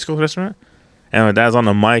Marisco restaurant. And my dad's on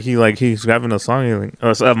the mic. He's grabbing a song,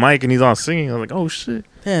 a mic, and he's on singing. I was like, oh shit!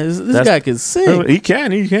 Yeah, this guy can sing. He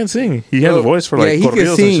can sing. He has a voice for like he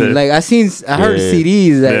can sing. And shit. Like I heard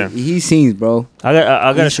CDs that he sings, bro. I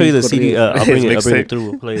gotta show you the CD. I'll bring it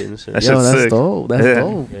through. We'll play it and shit. That's dope. That's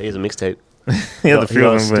dope. Yeah, he's a mixtape. He had the few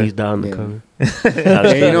of them, Steve's but down the Yeah. cover.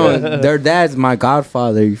 And, you know, their dad's my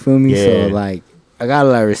godfather. You feel me? Yeah. So like, I got a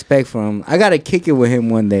lot of respect for him. I gotta kick it with him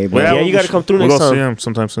one day, bro. Yeah, you gotta come through we'll next go see time. him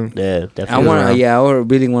sometime soon. Yeah, I definitely. want, around. yeah, I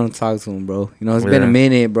really want to talk to him, bro. You know, it's been a Yeah.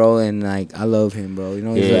 minute, bro, and like I love him, bro. You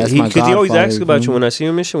know, Yeah, that's my because he always godfather, asks feel about you me? when I see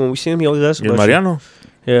him. When we see him, he always asks Yeah, about you. Mariano.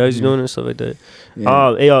 Yeah, how he's Yeah. doing and stuff like that.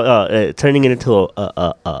 Yeah. Hey, turning it into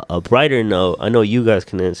a brighter note. I know you guys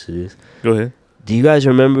can answer this. Go ahead. Do you guys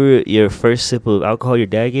remember your first sip of alcohol your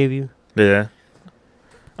dad gave you? Yeah.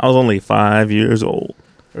 I was only 5 years old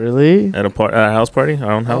Really? at a house party,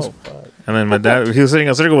 our own house. And then my dad, he was sitting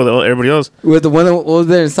in a circle with everybody else. With the one that was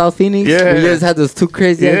there in South Phoenix, Yeah. where you guys had those two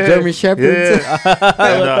crazy ass German shepherds. Yeah.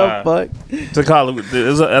 And, What the fuck? to call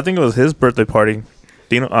I think it was his birthday party.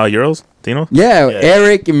 Dino, Euros, Dino. Yeah, Yeah.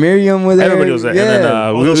 Eric and Miriam were there. Everybody was there. Yeah. And then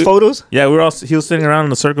All those photos? yeah, we were all. He was sitting around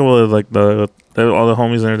in a circle with like all the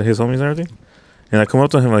homies and his homies and everything. And I come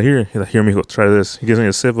up to him like, he's like, here, me go try this. He gives me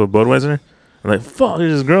a sip of Budweiser. I'm like, fuck,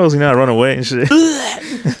 this is gross. You know, I run away and shit.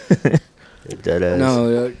 Dead ass.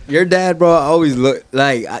 No, your dad, bro, always look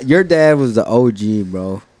like your dad was the OG,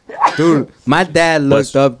 bro. Dude, my dad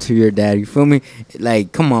looked up to your dad. You feel me?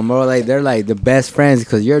 Like, come on, bro. Like, they're like the best friends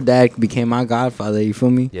because your dad became my godfather. You feel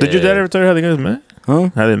me? Did your dad ever tell you how they guys met? Huh?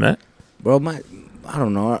 How they met? Bro, I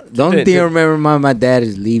don't know. The only thing I remember, my dad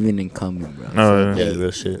is leaving and coming, bro. Oh, Yeah,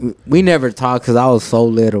 real shit. We never talked because I was so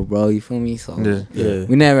little, bro. You feel me? So yeah. Yeah.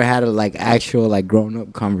 we never had a like actual like grown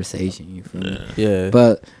up conversation. You feel me? Yeah.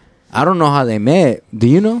 But I don't know how they met. Do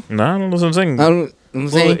you know? Nah, I don't know what I'm saying. I don't. I'm Well,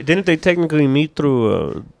 saying. didn't they technically meet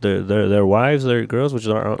through their wives, their girls, which is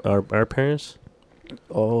our parents?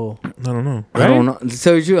 Oh. I don't know. I don't know. To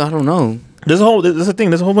tell you the truth, I don't know. This is the thing.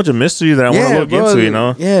 There's a whole bunch of mystery that I want to look bro, into. You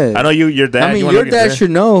know. Yeah. I know your dad. I mean, you wanna your look into dad that.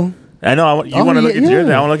 should know. I know. You Oh, want to look yeah, into your dad.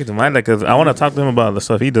 yeah. I want to look into mine because I want to talk to him about the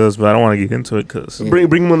stuff he does, but I don't want to get into it because Yeah.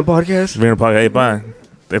 Bring him on the podcast. viene para hey, pa,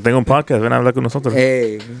 tengo un podcast, ven a hablar con nosotros.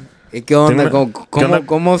 Hey, ¿qué onda? ¿Qué onda?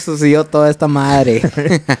 ¿Cómo sucedió toda esta madre?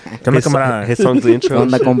 ¿Qué onda, camarada? His song's the ¿Qué intro.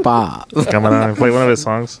 onda, compa? Camarada, play one of his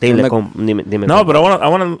songs. Dime, Dime- No, but I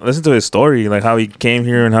want to listen to his story, like how he came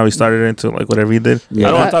here and how he started into like whatever he did. Yeah.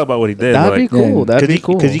 I don't want to talk about what he did. That'd but, be like, cool. Yeah. That'd be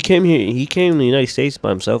cool. Because he came here. He came to the United States by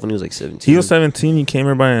himself when he was like 17. he was 17. He came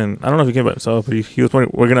here by, I don't know if he came by himself, but he was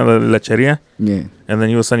working at the lecheria, Yeah. and then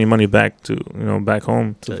he was sending money back to back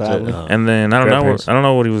home. To family. And then I Grandparents. don't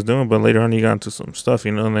know what he was doing, but later on he got into some stuff,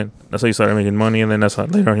 and then that's how he started making money, and then that's how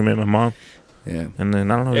later on he met my mom, Yeah. and then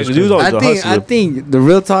I don't know. Yeah, just 'cause he was always I a think hustler. the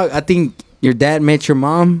real talk. I think your dad met your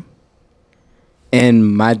mom,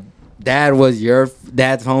 and my dad was your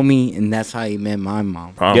dad's homie, and that's how he met my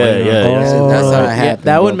mom. probably, Yeah, you yeah, know. yeah. That's how it yeah, happened,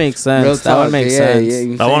 that bro. would make sense. Real That would talk, make yeah, sense. Yeah,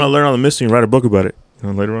 you I want to saying? learn all the mystery and write a book about it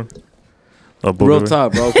later on. A book Real of it.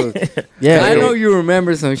 talk, bro. 'cause Yeah. I know you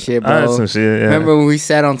remember some shit, I had bro. some shit. Yeah. Remember when we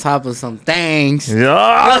sat on top of some things?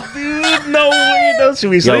 Yeah, dude, no way. Don't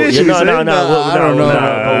should we say? Yo, it? yeah, Should we no, say no, it? no, I don't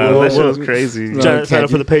know. That shit was crazy. No. Trying to sign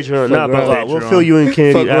up for the Patreon. Nah, Fuck but around. we'll fill you in,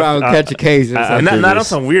 Kennedy. Fuck around, catch a case. Or I- something. Not on this.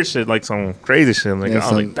 some weird shit, like some crazy shit. Like Yeah,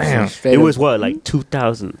 I was like, damn. straight It up- was what, like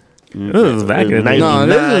 2000? This was back in the day. No,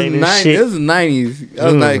 99 and shit. this is 90s. I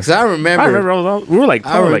was like, 'cause I remember. I remember we were like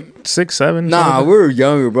I probably rem- like 6, 7. Nah, we were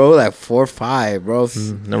younger, bro. Like 4 or 5, bro.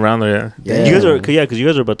 around there. Yeah. Yeah. You guys are, because you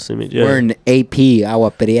guys are about the same age. Yeah. We're in AP,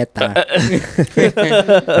 Agua Prieta.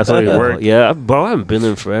 That's how it worked. Yeah, bro, I haven't been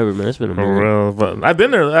there in forever, man. It's been a For minute. real, but I've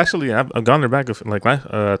been there actually. I've gone there back like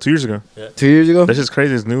 2 years ago. 2 years ago? That's just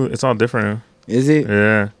crazy. It's new. It's all different. Is it?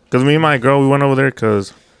 Yeah, because me and my girl we went over there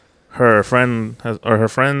because her friend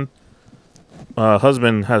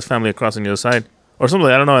husband has family across on the other side or something.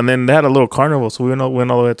 I don't know. And then they had a little carnival, so we went all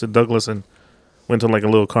the way to Douglas and went to like a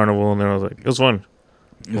little carnival. And then I was like, it was fun.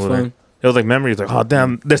 It's Over there. fun. It was like memories. Like, oh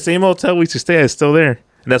damn, the same hotel we used to stay at is still there,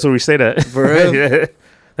 and that's where we stayed at. For real? Yeah,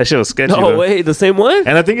 that shit was sketchy. No though. way, the same one?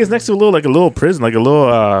 And I think it's next to a little prison, like a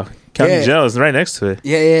little county Yeah. jail. It's right next to it.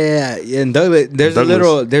 Yeah. In Douglas, there's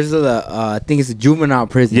I think it's a juvenile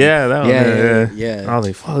prison. Yeah, that one. Yeah. I was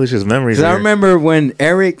like, fuck, this is memories. Because I here. remember when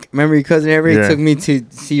remember your cousin Eric Yeah. took me to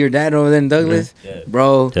see your dad over there in Douglas? Yeah.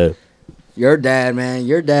 Bro, Yeah. your dad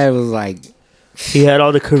was like, He had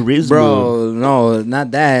all the charisma. bro, no,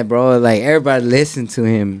 not that, bro. Like, everybody listened to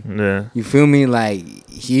him. Yeah. You feel me? Like,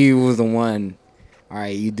 he was the one, all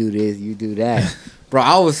right, you do this, you do that. Bro,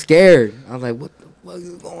 I was scared. I was like, what the fuck is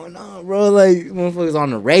going on, bro? Like, motherfuckers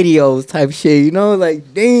on the radios type shit, you know?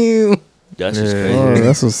 Like, damn. That's just Yeah. crazy. Oh,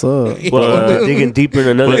 that's what's up. Well, digging deeper in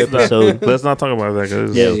another episode. Let's not talk about that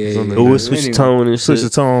because Yeah, But we'll switch the tone and switch the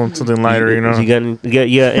shit. tone, something lighter, you know. You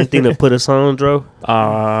got anything to put us on, Dro?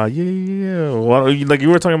 Yeah. Well, like you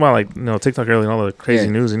were talking about, like TikTok earlier and all the crazy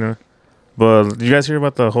Yeah. news, you know. But did you guys hear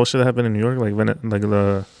about the whole shit that happened in New York, like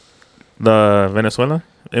the The Venezuelans.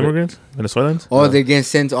 Or they're getting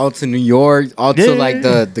sent all to New York, all to like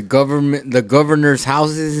the government, the governor's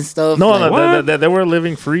houses and stuff. No, like, they were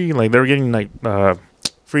living free. Like they were getting like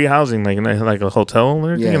free housing, like a hotel and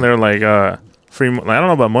everything. Yeah. And they're like free. Like, I don't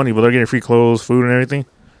know about money, but they're getting free clothes, food, and everything.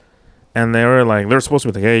 And they were supposed to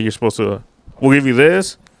be like, hey, you're supposed to, we'll give you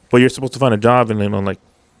this, but you're supposed to find a job and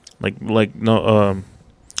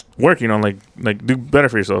work, like do better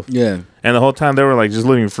for yourself. Yeah. And the whole time they were like just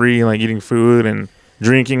living free, like eating food and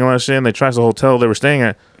drinking and all that shit. And they trashed the hotel they were staying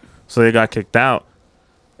at, so they got kicked out.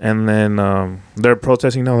 And then they're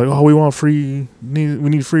protesting now, like, oh, we want we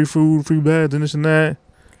need free food, free beds, and this and that,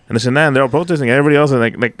 and this and that. And they're all protesting. Everybody else,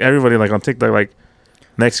 like everybody, like on TikTok, like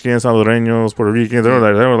Mexicans, Salvadoreños, Puerto Ricans, they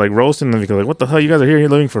were like roasting them because like, what the hell, you guys are here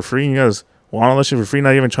living for free, and you guys want all this shit for free,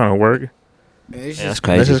 not even trying to work. That's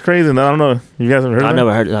crazy. That's just crazy. No, I don't know. You guys haven't heard? I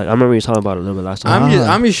never heard. Like, I remember you talking about it a little bit last time.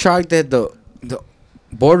 I'm just shocked that the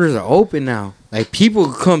borders are open now. Like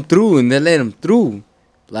people come through and they let them through.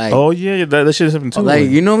 Like, oh yeah, that shit happened too. Like,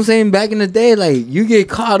 you know what I'm saying? Back in the day, like you get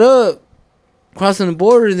caught up crossing the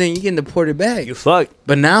border, then you get deported back. You fucked.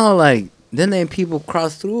 But now, like, then people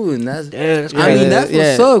cross through, and that's that's I mean, that's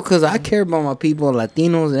yeah. what's up. Cause I care about my people,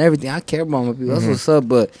 Latinos and everything. I care about my people. That's what's up.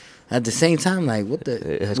 But at the same time, like, what's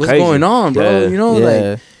crazy. going on, bro? Yeah. You know,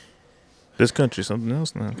 like. This country's something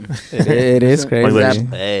else now. It is crazy. Like,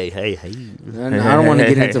 Hey. I don't want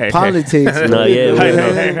to get into politics. No, yeah.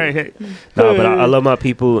 Hey. No, but I love my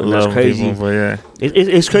people, and that's crazy. People, but yeah.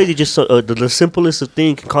 It's crazy. Just the simplest of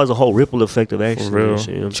thing can cause a whole ripple effect of action. For real. Shit,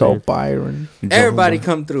 you know what I'm Joe saying? Byron. Everybody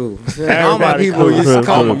come through. All my people, you just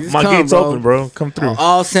come. You just My come, gates bro. open, bro. Come through.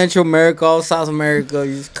 All Central America, all South America,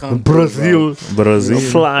 you just come. Brazil. Brazil.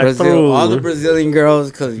 Fly Brazil, through. all the Brazilian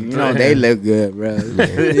girls, cause you know they look good, bro.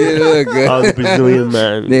 They look good. All the Brazilian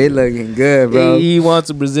man. They looking good, bro. He wants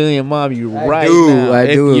a Brazilian mom. You I right do, now. I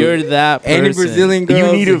if do. you're that person, Any Brazilian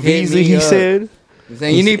girls, You need a hit visa, me he up. said.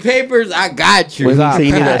 Saying you need papers, I got you. we got So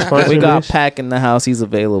you need that Pac. sponsor We got list? Pac in the house. He's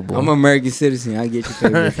available. I'm an American citizen. I get you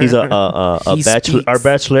papers. He's a He bachelor, speaks. our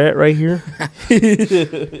bachelorette right here.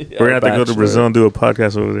 We're gonna have to go to Brazil and do a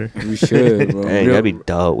podcast over there. We should, bro. Dang, that'd be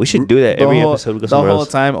dope. We should do that The every whole- episode. We go the somewhere whole else.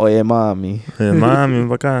 time. Oh yeah, mommy. Yeah, mami,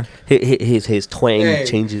 bacán. His twang Hey.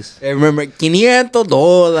 changes. Hey, remember, $500.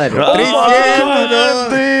 $300.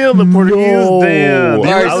 Damn, the Portuguese, damn. All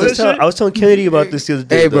right, so I was telling Kennedy about this the other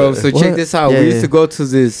day. Hey, bro. So check What? this out. Yeah, We used yeah. to go to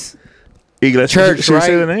this Iglesia. church, Should we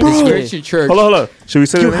say the right? name? This Christian church. Hold on. Should we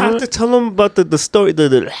say You the name? have to tell them about the story. You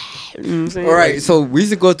know what I'm saying? All right, so we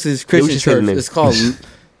used to go to this Christian should say the church. name. It's called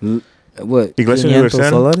what? Iglesia 500 Universal.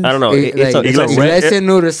 soles? I don't know. Like, It's a Iglesia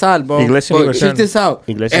Universal, bro. Iglesia But Universal. check this out.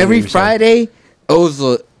 Iglesia Every Universal. Friday,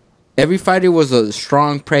 every Friday was a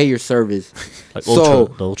strong prayer service. Like So,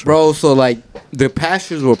 the ultra. bro, so like the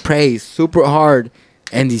pastors will pray super hard,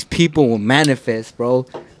 and these people will manifest, bro.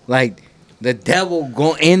 Like the devil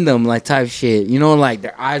go in them, like type shit. You know, like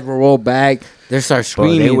their eyes will roll back. They start Bro,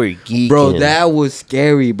 screaming. they were geeking. Bro, that was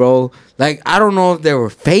scary, bro. Like I don't know if they were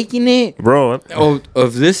faking it Bro, or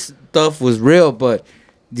if this stuff was real, but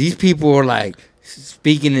these people were like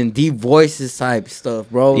speaking in deep voices type stuff,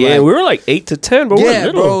 bro. Yeah, like, we were like 8 to 10, but we were yeah,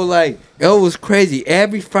 little. bro, like it was crazy.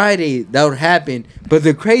 Every Friday that would happen, but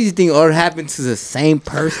the crazy thing would happen to the same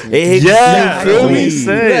person. yeah, Exactly. that's what we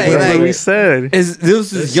said. Yeah, That's like- what we said. Is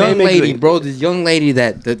this The young same lady, exact- bro? This young lady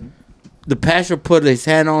that the pastor put his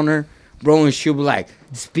hand on her, bro, and she'll be like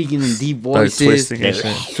speaking in deep Like voices. twisting and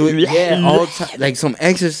shit. Yeah, all time, like some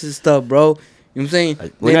exorcist stuff, bro. You know what I'm saying?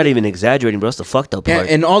 Like, we're not even exaggerating, bro. That's the fucked up part.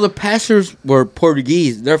 And all the pastors were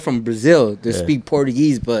Portuguese. They're from Brazil. They Yeah. speak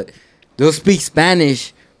Portuguese, but they'll speak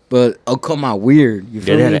Spanish, but it'll come out weird. You Yeah,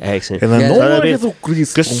 feel they had me? an accent. And then, Yeah, no, so I that get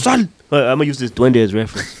Cristo. Que sol. I'm gonna use this duende as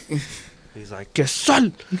reference. He's like, que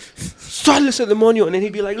sol, sol es el demonio, and then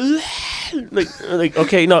he'd be like,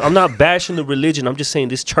 okay, no, I'm not bashing the religion. I'm just saying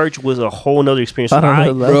this church was a whole nother experience. I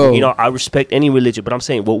don't know, bro. You know, I respect any religion, but I'm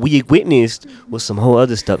saying what we witnessed was some whole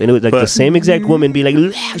other stuff, and it was like But- the same exact woman be like,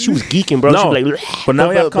 she was geeking, bro. No, She was like, but now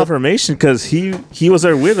we have confirmation because he was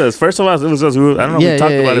there with us. First of all, it was us. I don't know if we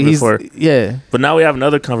talked about it he's- before, Yeah. but now we have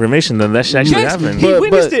another confirmation that that shit actually yes, happened. he But-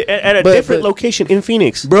 witnessed but- it at a but- different but- location in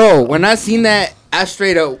Phoenix. Bro, when I seen that, I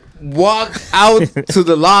straight up walked out to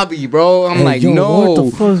the lobby, bro. I'm like, yo, no, what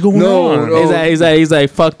the fuck is going on? no. He's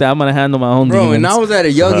like, fuck that. I'm gonna handle my own Bro, demons. and I was at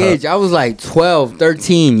a young age. I was like 12,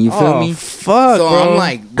 13. You feel me? Fuck, So bro. I'm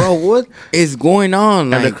like, bro, what is going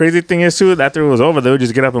on? And the Like, crazy thing is too, after it was over, they would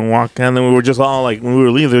just get up and walk, and then we were just all like, when we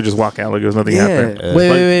were leaving, they would just walk out like there was nothing Yeah. happened.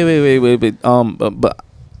 Wait. But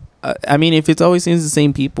I mean, if it's always seems the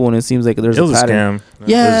same people and it seems like there's It was a a pattern. scam.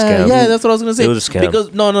 Yeah, yeah, that's what I was gonna say. It was a scam.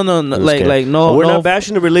 Because no, It was a like scam. no, We're no. not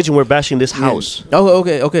bashing the religion. We're bashing this house. Oh,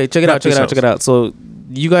 okay. Check it Not out. Check this it out. Check it house. out. So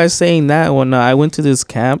you guys saying that when I went to this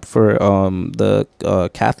camp for the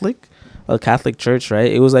a Catholic church,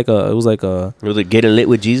 right? It was like a Was it getting lit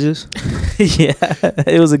with Jesus? yeah,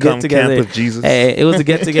 it was a Come get together. camp with Jesus. Hey, it was a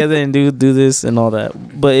get together and do this and all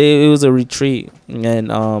that. But it was a retreat,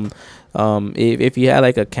 and if you had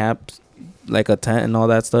like a camp, like a tent and all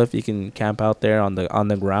that stuff, you can camp out there on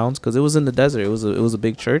the grounds because it was in the desert. It was a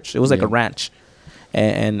big church. It was like a ranch,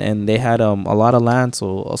 and they had a lot of land,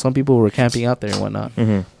 so some people were camping out there and whatnot.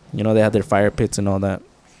 Mm-hmm. You know, they had their fire pits and all that.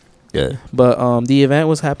 Yeah. But the event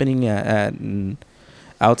was happening at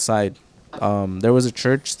outside. There was a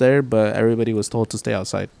church there, but everybody was told to stay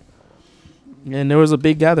outside. And there was a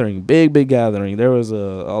big gathering, big gathering. There was a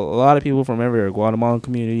lot of people from everywhere: Guatemalan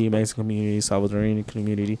community, Mexican community, Salvadorian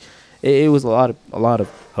community. It was a lot of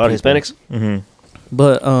Hispanics. Mm-hmm.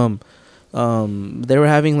 But they were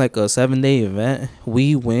having like a 7-day event.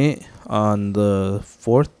 We went on the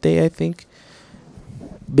 4th day, I think,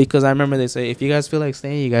 because I remember they say if you guys feel like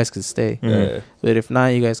staying, you guys could stay. Mm-hmm. Yeah. But if not,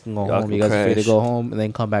 you guys can go Y'all home. can You guys are free to crash. go home and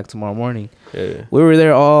then come back tomorrow morning. Yeah. We were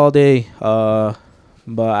there all day.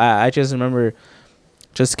 But I just remember,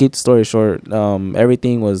 just to keep the story short,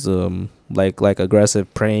 everything was like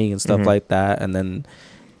aggressive praying and stuff Mhm. like that. And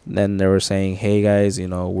then they were saying, hey guys, we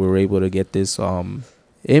were able to get this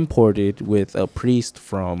imported with a priest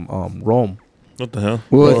from Rome. What the hell?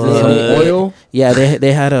 What? What? Oil? Yeah,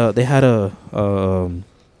 they had a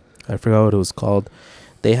I forgot what it was called.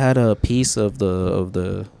 They had a piece of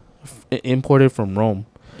the imported from Rome.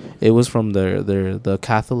 It was from the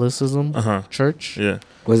Catholicism Uh-huh. church. Yeah.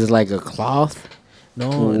 Was it like a cloth? No,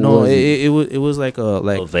 What no, was it was like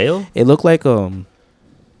A veil? it looked like how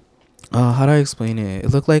do I explain it?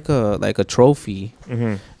 It looked like a trophy,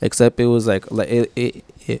 Mm-hmm. except it was like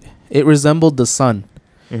it resembled the sun.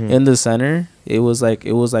 Mm-hmm. In the center. It was like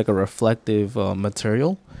a reflective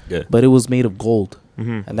material, Yeah. but it was made of gold,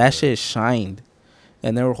 Mm-hmm. and that shit shined.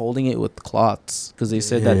 And they were holding it with cloths because they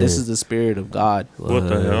said that this Yeah. is the spirit of God. What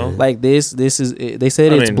the hell? Like this is they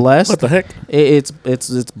said I it's mean, blessed. What the heck? It's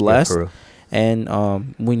blessed. Yeah, for real.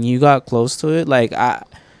 And when you got close to it, like I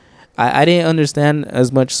didn't understand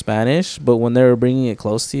as much Spanish, but when they were bringing it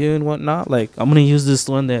close to you and whatnot, like I'm gonna use this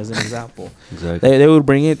one as an example. Exactly. They would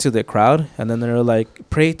bring it to the crowd, and then they're like,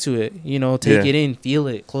 pray to it, take Yeah. it in, feel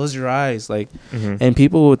it, close your eyes, like, Mm-hmm. and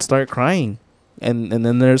people would start crying, and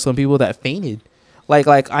then there's some people that fainted. Like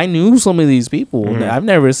I knew some of these people. Mhm. I've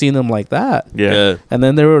never seen them like that. Yeah. And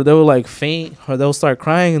then they were like faint, or they'll start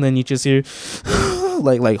crying, and then you just hear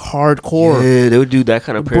like hardcore. Yeah, they would do that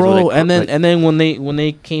kind of prayers. Bro, where they- and then when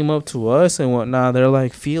they came up to us and whatnot, they're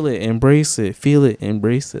like, feel it, embrace it, feel it,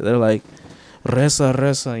 embrace it. They're like, reza,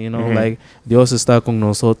 Mhm. like Dios está con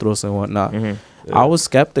nosotros and whatnot. Mm-hmm. I was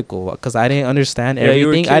skeptical because I didn't understand Yeah, you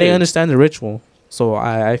were everything. I kidding. didn't understand the ritual, so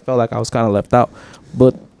I felt like I was kind of left out.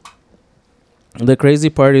 But the crazy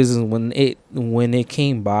part is when it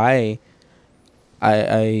came by,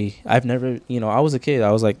 I've never, I was a kid.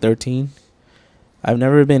 I was like 13. I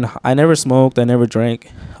never smoked. I never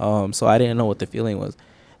drank. So I didn't know what the feeling was.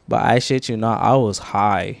 But I shit you not, I was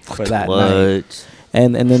high for that night. What?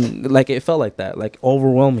 And then like it felt like that, like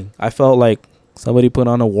overwhelming. I felt like somebody put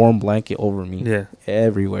on a warm blanket over me. Yeah.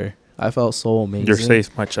 Everywhere. I felt so amazing. You're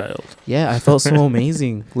safe, my child. Yeah, I felt so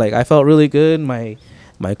amazing. Like I felt really good. My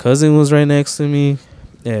cousin was right next to me,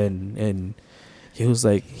 and he was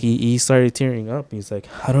like, he started tearing up. He's like,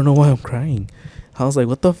 I don't know why I'm crying. I was like,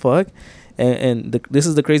 what the fuck? And this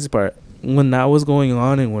is the crazy part. When that was going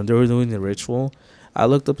on and when they were doing the ritual, I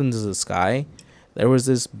looked up into the sky. There was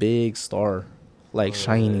this big star, like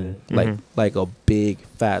shining, Mhm. like a big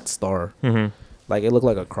fat star. Mm-hmm. Like it looked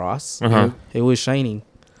like a cross. Uh-huh. It was shining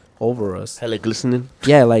over us. Hella glistening.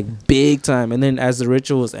 Yeah, like big time. And then as the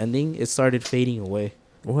ritual was ending, it started fading away.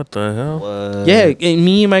 What the hell? What? Yeah, and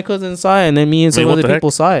me and my cousin saw it, and then me and some Wait, what other the people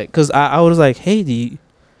heck? saw it. Cause I was like, hey, do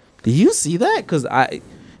you see that? Cause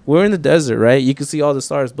we're in the desert, right? You can see all the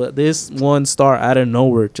stars, but this one star out of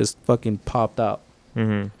nowhere just fucking popped out.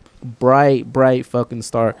 Mm-hmm. Bright fucking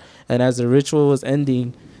star. And as the ritual was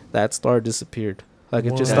ending, that star disappeared. Like it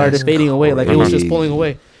just What? started That's fading away. Like it was just crazy. pulling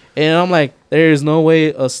away. And I'm like, there is no way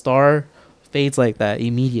a star fades like that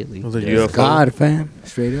immediately. Was it Yeah. UFO? God, fam.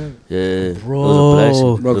 Straight up. Yeah. Bro. It was a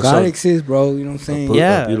blessing. Bro, It was God some- exists, bro. You know what I'm a saying? bu-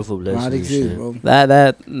 Yeah. a beautiful blessing. God and exists, shit. bro.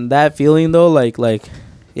 That feeling though, like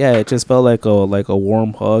yeah, it just felt like a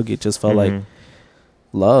warm hug. It just felt like Mhm.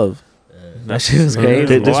 love. That shit was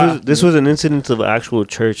crazy. This was an incident of actual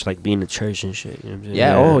church, like being a church and shit. You know what I'm saying?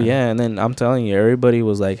 Yeah. Oh yeah. And then I'm telling you, everybody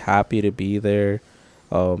was like happy to be there.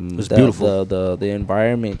 It was beautiful. The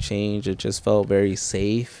environment changed. It just felt very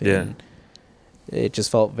safe. Yeah. And it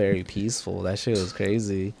just felt very peaceful. That shit was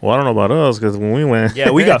crazy. Well, I don't know about us because when we went,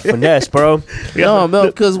 Yeah, we got finesse, bro. No,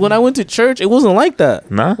 because when I went to church, it wasn't like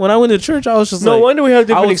that. Nah. When I went to church, I was just No like, wonder we have I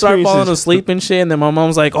different would start experiences. falling asleep and shit, and then my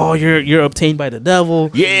mom's like, "Oh, you're obtained by the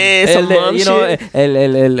devil." Yeah, some mom you know, shit.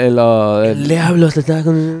 el diablo te está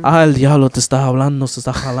con- el diablo te está hablando, se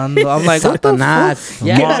está jalando. I'm like, what the fuck? Satanás.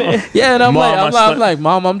 Yeah, yeah, and I'm Mom, like, I'm like,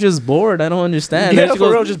 Mom, I'm just bored. I don't understand. Yeah, And she for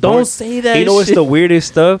goes, real, just don't bored. say that. You know what's shit. the weirdest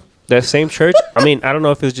stuff? That same church. I mean, I don't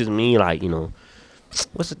know if it's just me, like, you know,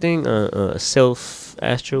 what's the thing? Self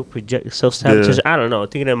astral project, self sabotage. Yeah. I don't know.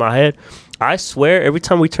 Thinking in my head, I swear, every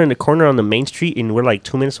time we turn the corner on the main street and we're like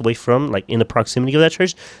 2 minutes away from, like, in the proximity of that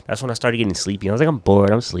church, that's when I started getting sleepy. I was like, I'm bored.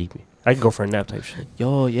 I'm sleepy. I can go for a nap type shit.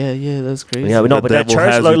 Yo, yeah, that's crazy. Yeah, but no, The but that devil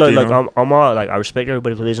church, has look, you, look, you like, know? I'm all like, I respect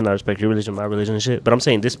everybody's religion. I respect your religion, my religion, and shit. But I'm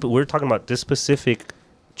saying this, we're talking about this specific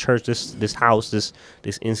church, this house, this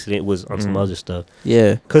incident was on some other stuff.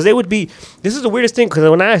 Yeah. Because they would be, this is the weirdest thing, because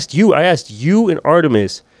when I asked you and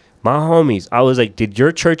Artemis, my homies, I was like, did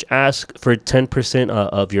your church ask for 10%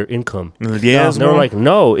 of your income? Yeah, And they were like,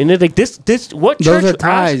 no. And they're like, this, what church? Those are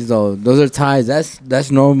tithes, though. Those are tithes.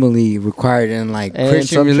 That's normally required in like And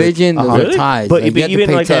Christian some church- religion. Those Really? are tithes. But Like, you have even to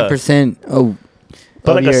pay like a- 10%. Oh,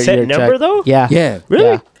 But like a your set number, check. though? Yeah. yeah. Really?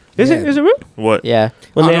 Yeah. Is Yeah. it real? what? Yeah.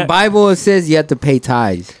 When On they the Bible, it says you have to pay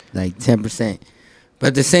tithes, like 10%. But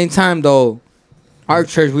at the same time, though, our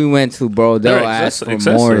church we went to, bro, they'll They're ask for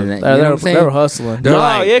excessive. more than that. You know what I'm They were saying? hustling. They're No,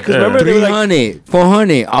 like, yeah, because Yeah. remember they were like, 300,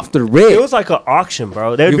 400 off the rip. it was like an auction,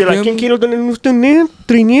 bro. They would You be like, feel ¿Quién me? quiere tener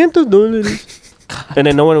 $300? And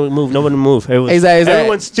then no one would move. No one would move. Exactly.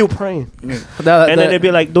 Everyone's still praying. And And then they'd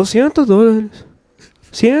be like, $200,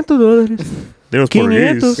 $100, They was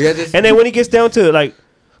 500. Portuguese. Yeah, this- And then when it gets down to like,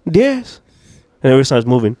 10, and everyone starts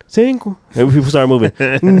moving. 5. And people start moving.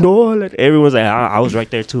 $1. Everyone's like, I was right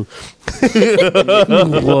there too.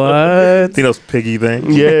 what? See those piggy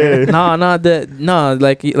things? Yeah.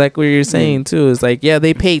 Like what you're saying too is like, yeah,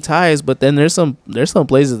 they pay tithes, but then there's some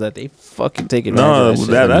places that they fucking take advantage No, of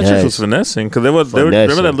that shit. shit was finessing because they would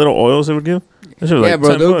remember that little oils they would give. That shit was Yeah, like bro,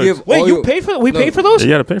 10 they'll bucks. give- Wait, you Oil- paid for? We No. paid for those? You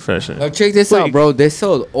gotta pay for that shit. Now check this Wait. out, bro. They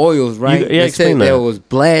sold oils, right? yeah, They explain said that. it was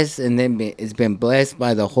blessed, and then it's been blessed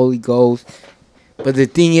by the Holy Ghost. But the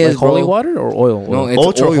thing is, Like holy bro, water or oil? no, Oil. it's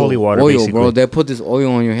Ultra oil, holy water, Oil, basically. bro. They put this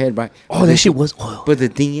oil on your head, right? Oh, that shit was oil. But the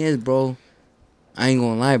thing is, bro, I ain't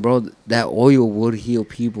gonna lie, bro. That oil would heal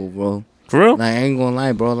people, bro. For real? Like I ain't gonna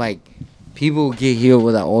lie, bro. Like people get healed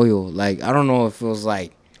with that oil. Like I don't know if it was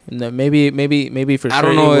like No, maybe for sure. I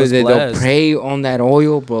don't know it if was they'll blessed. pray on that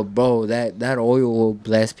oil, but bro, that oil will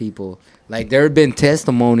bless people. Like there have been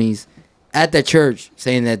testimonies at the church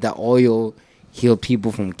saying that the oil healed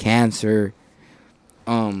people from cancer,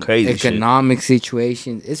 Crazy shit. economic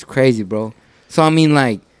situations. It's crazy, bro. So I mean,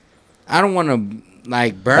 like, I don't want to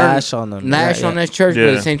like burn Lash on them. lash Yeah, on yeah. that church, but at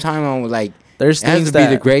Yeah. the same time, I'm like, There's it has things to be the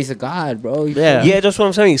that grace of God, bro. You Yeah. Yeah, that's what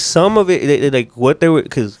I'm saying. Some of it, like what they were,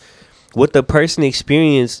 because what the person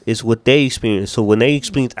experienced is what they experienced. So when they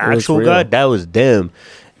experienced was actual real. God, that was them.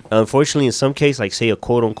 Unfortunately, in some case, like say a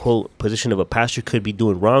quote unquote position of a pastor could be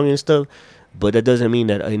doing wrong and stuff, but that doesn't mean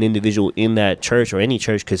that an individual in that church or any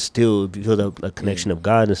church could still feel a connection of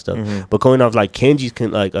God and stuff. But going off like Kenji's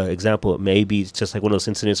example, maybe it's just like one of those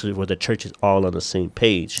incidents where the church is all on the same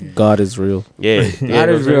page. God is real. Yeah, God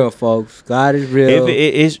is real, folks. God is real.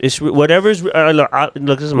 If it's whatever's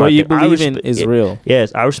look, this is my What you thing. I believe in respe- is real.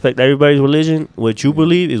 Yes, I respect everybody's religion. What you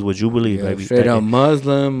believe is what you believe, Yeah, baby. straight up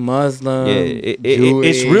Muslim, Yeah, it's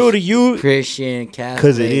Jewish, real to you Christian, Catholic.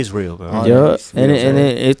 because it is real, bro. all Yeah, that is and real,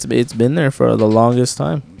 bro. it's been there for the longest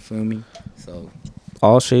time. You feel me? So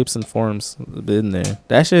All shapes and forms been there.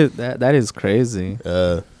 That shit that is crazy.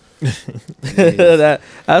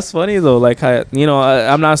 That's funny though. Like how,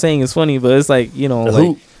 I'm not saying it's funny, but it's like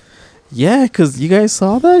like. Yeah, cause you guys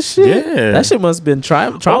saw that shit. Yeah. That shit must have been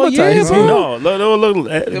traumatizing. bro. No,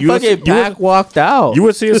 look. Fucking Pac walked out. You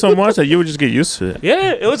would see it so much that you would just get used to it.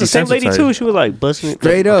 Yeah, it was the same lady too. She was like busting it.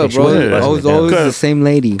 straight like, up, okay, she bro. wasn't was. I busting was it down. always the Cause- same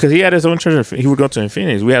lady. Because he had his own church. He would go to in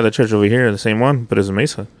Phoenix. We had the church over here, the same one, but it's a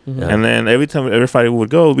Mesa. Mhm. And then every Friday we would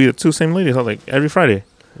go, it would be the two same ladies. I was like, every Friday.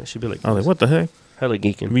 She'd be like, I was like, what the heck? hella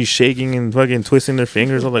geeking. Be shaking and fucking twisting their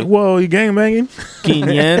fingers. I was like, whoa, you gangbanging?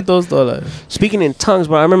 $500. Speaking in tongues,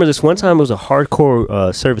 bro, I remember this one time it was a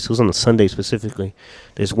hardcore service. It was on a Sunday specifically.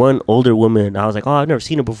 There's one older woman. I was like, oh, I've never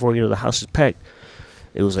seen her before. The house is packed.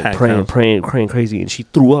 It was like Packed praying, house. praying crazy. And she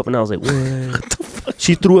threw up, and I was like, what the fuck?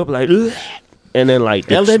 She threw up like, ugh. and then like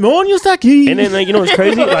El demonio está aquí. and then like, you know what's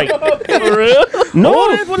crazy? Like For real? no,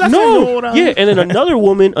 Ore por la no, señora. yeah, and then another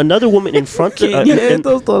woman in front of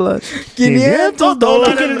 $500.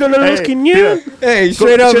 $500. Hey,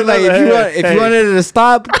 straight up, Shit, like if you wanted it to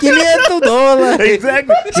stop, $500.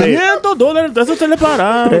 Exactly. $500. Eso se le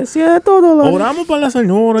para. $300. Oramos para la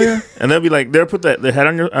señora. Yeah. And they'll be like, they'll put the head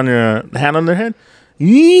on your the hand on their head.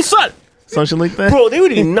 Son. Some shit like that. bro, they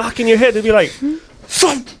would be knocking your head. They'd be like,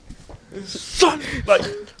 son, like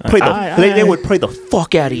they would pray the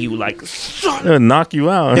fuck out of you, like son. They'll knock you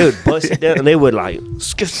out. They would bust it down and they would like,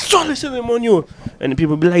 son, ese demonio, and the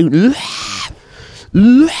people would be like,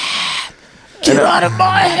 get out of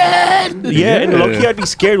my head. Yeah, and low-key I'd be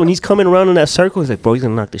scared when he's coming around in that circle. He's like, bro, he's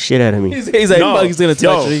gonna knock the shit out of me. He's like, fuck, he's gonna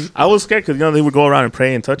touch me. I was scared because they would go around and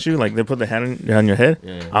pray and touch you, like they put the hand on your head.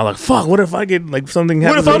 Yeah. I was like, fuck, what if I get like something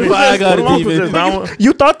happens? What if I got a demon?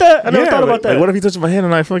 You thought that? I never thought about that. Like, what if he touches my head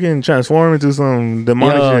and I fucking transform into some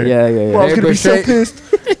demonic shit? Yeah. Bro, I was gonna be so pissed.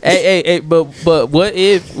 hey, but what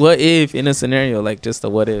if in a scenario like just a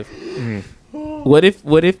what if?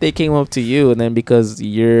 What if they came up to you and then because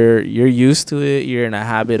you're used to it, you're in a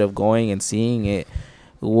habit of going and seeing it.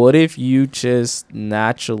 What if you just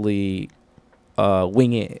naturally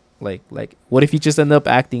wing it? Like what if you just end up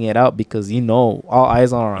acting it out because all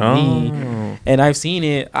eyes are on me and I've seen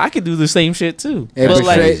it. I could do the same shit too. Hey, but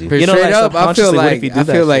like straight up, I feel like if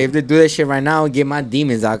if they do that shit right now and get my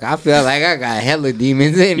demons out, I feel like I got hella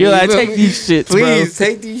demons in me. You're like, take these shits, please bro.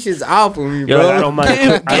 take these shits off of me, Yo, bro. I don't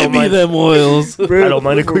mind. Give me them oils. I don't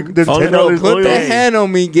mind a quick. Bro, put the hand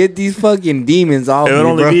on me, get these fucking demons off It me, would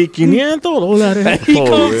only bro. be $500. He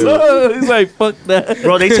comes up. He's like, fuck that.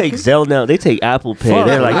 Bro, they take Zelle now. They take Apple Pay.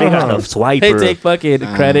 They're like, they got the swiper. They take fucking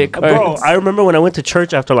credit cards. Bro, I remember when I went to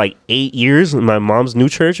church after like 8 years in my mom's new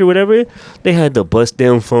church or whatever, they had the bust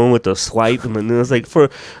down phone with the swipe, and then it was like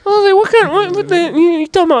what you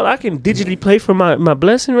talking about? I can digitally pay for my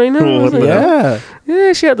blessing right now. I was like,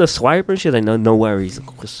 yeah, she had the swiper. She was like, no worries.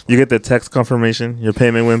 You get the text confirmation, your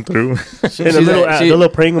payment went through. And the little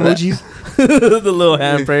praying emojis, the little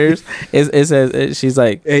hand prayers. It says she's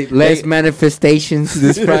like, Hey, less manifestations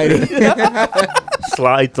this Friday.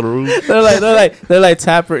 slide through. they're like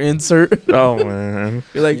tap or insert. Oh man.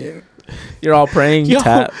 You're like, you're all praying.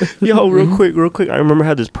 Tap. Real quick. I remember I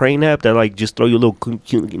had this praying app that like just throw you little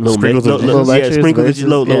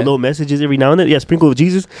little messages every now and then. Yeah, sprinkle of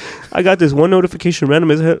Jesus. I got this one notification,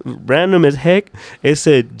 random as heck. It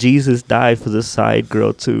said Jesus died for the side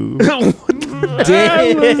girl too. Damn.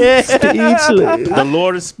 Speechless. The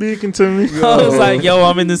Lord is speaking to me. I was like, yo,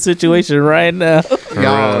 I'm in this situation right now.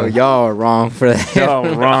 Y'all are wrong for that. Y'all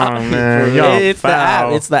wrong, man. Y'all It's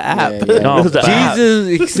foul. the app. Yeah, yeah. Y'all foul.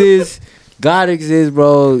 Jesus exists. God exists,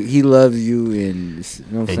 bro. He loves you, and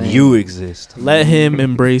you know what I'm And saying? you exist. Let him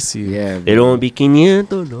embrace you. Yeah, It don't be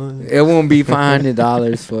 $500. it won't be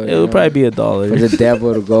 $500 for It would probably be for $1. the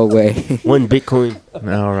devil to go away. One Bitcoin.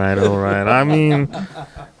 All right. I mean,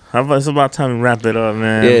 it's about time to wrap it up,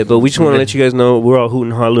 man. Yeah, but we just want to let you guys know we're all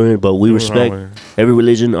hooting and hollering, but we respect every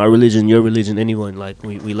religion, our religion, your religion, anyone. Like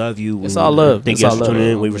we love you. It's all love. Thank It's you guys all for tuning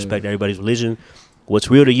love. in. We respect everybody's religion. What's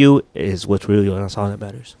real to you is what's real to you, and that's all that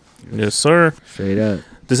matters. Yes, sir. Straight up.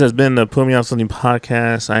 This has been the Put Me On Something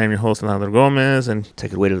podcast. I am your host, Alejandro Gomez, and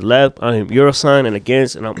Take it away to the left. I am Eurosign and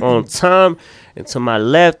against, and I'm on time. And to my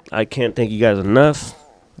left, I can't thank you guys enough.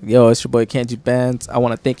 Yo, it's your boy Kenji Bands. I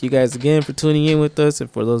want to thank you guys again for tuning in with us, and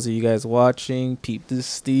for those of you guys watching, peep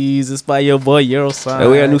this steez. It's by your boy Eurosign. And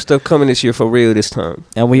we got new stuff coming this year for real this time.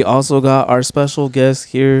 And we also got our special guest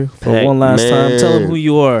here for Pac one last time. Man. Tell him who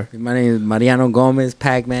you are. My name is Mariano Gomez,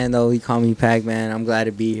 Pac Man though. He called me Pac Man. I'm glad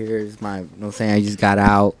to be here. It's my, you know what I'm saying? I just got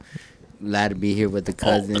out. Glad to be here with the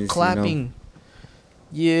cousins. the clapping.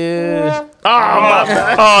 Yeah.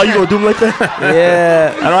 Oh, you gonna do them like that?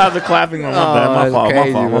 Yeah. I don't have the clapping on my bad. My it's fault.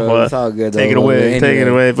 crazy, My bro. fault. It's all good. Take it though. away. Take it Anyway,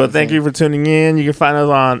 away. But you know thank you for tuning in. You can find us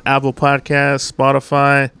on Apple Podcasts,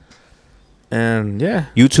 Spotify, and yeah,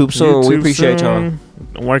 YouTube soon. We YouTube appreciate y'all. soon.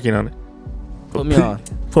 I'm working on it. Put me on.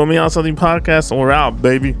 Put Me On Something podcast, and we're out,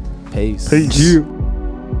 baby. Peace. Peace.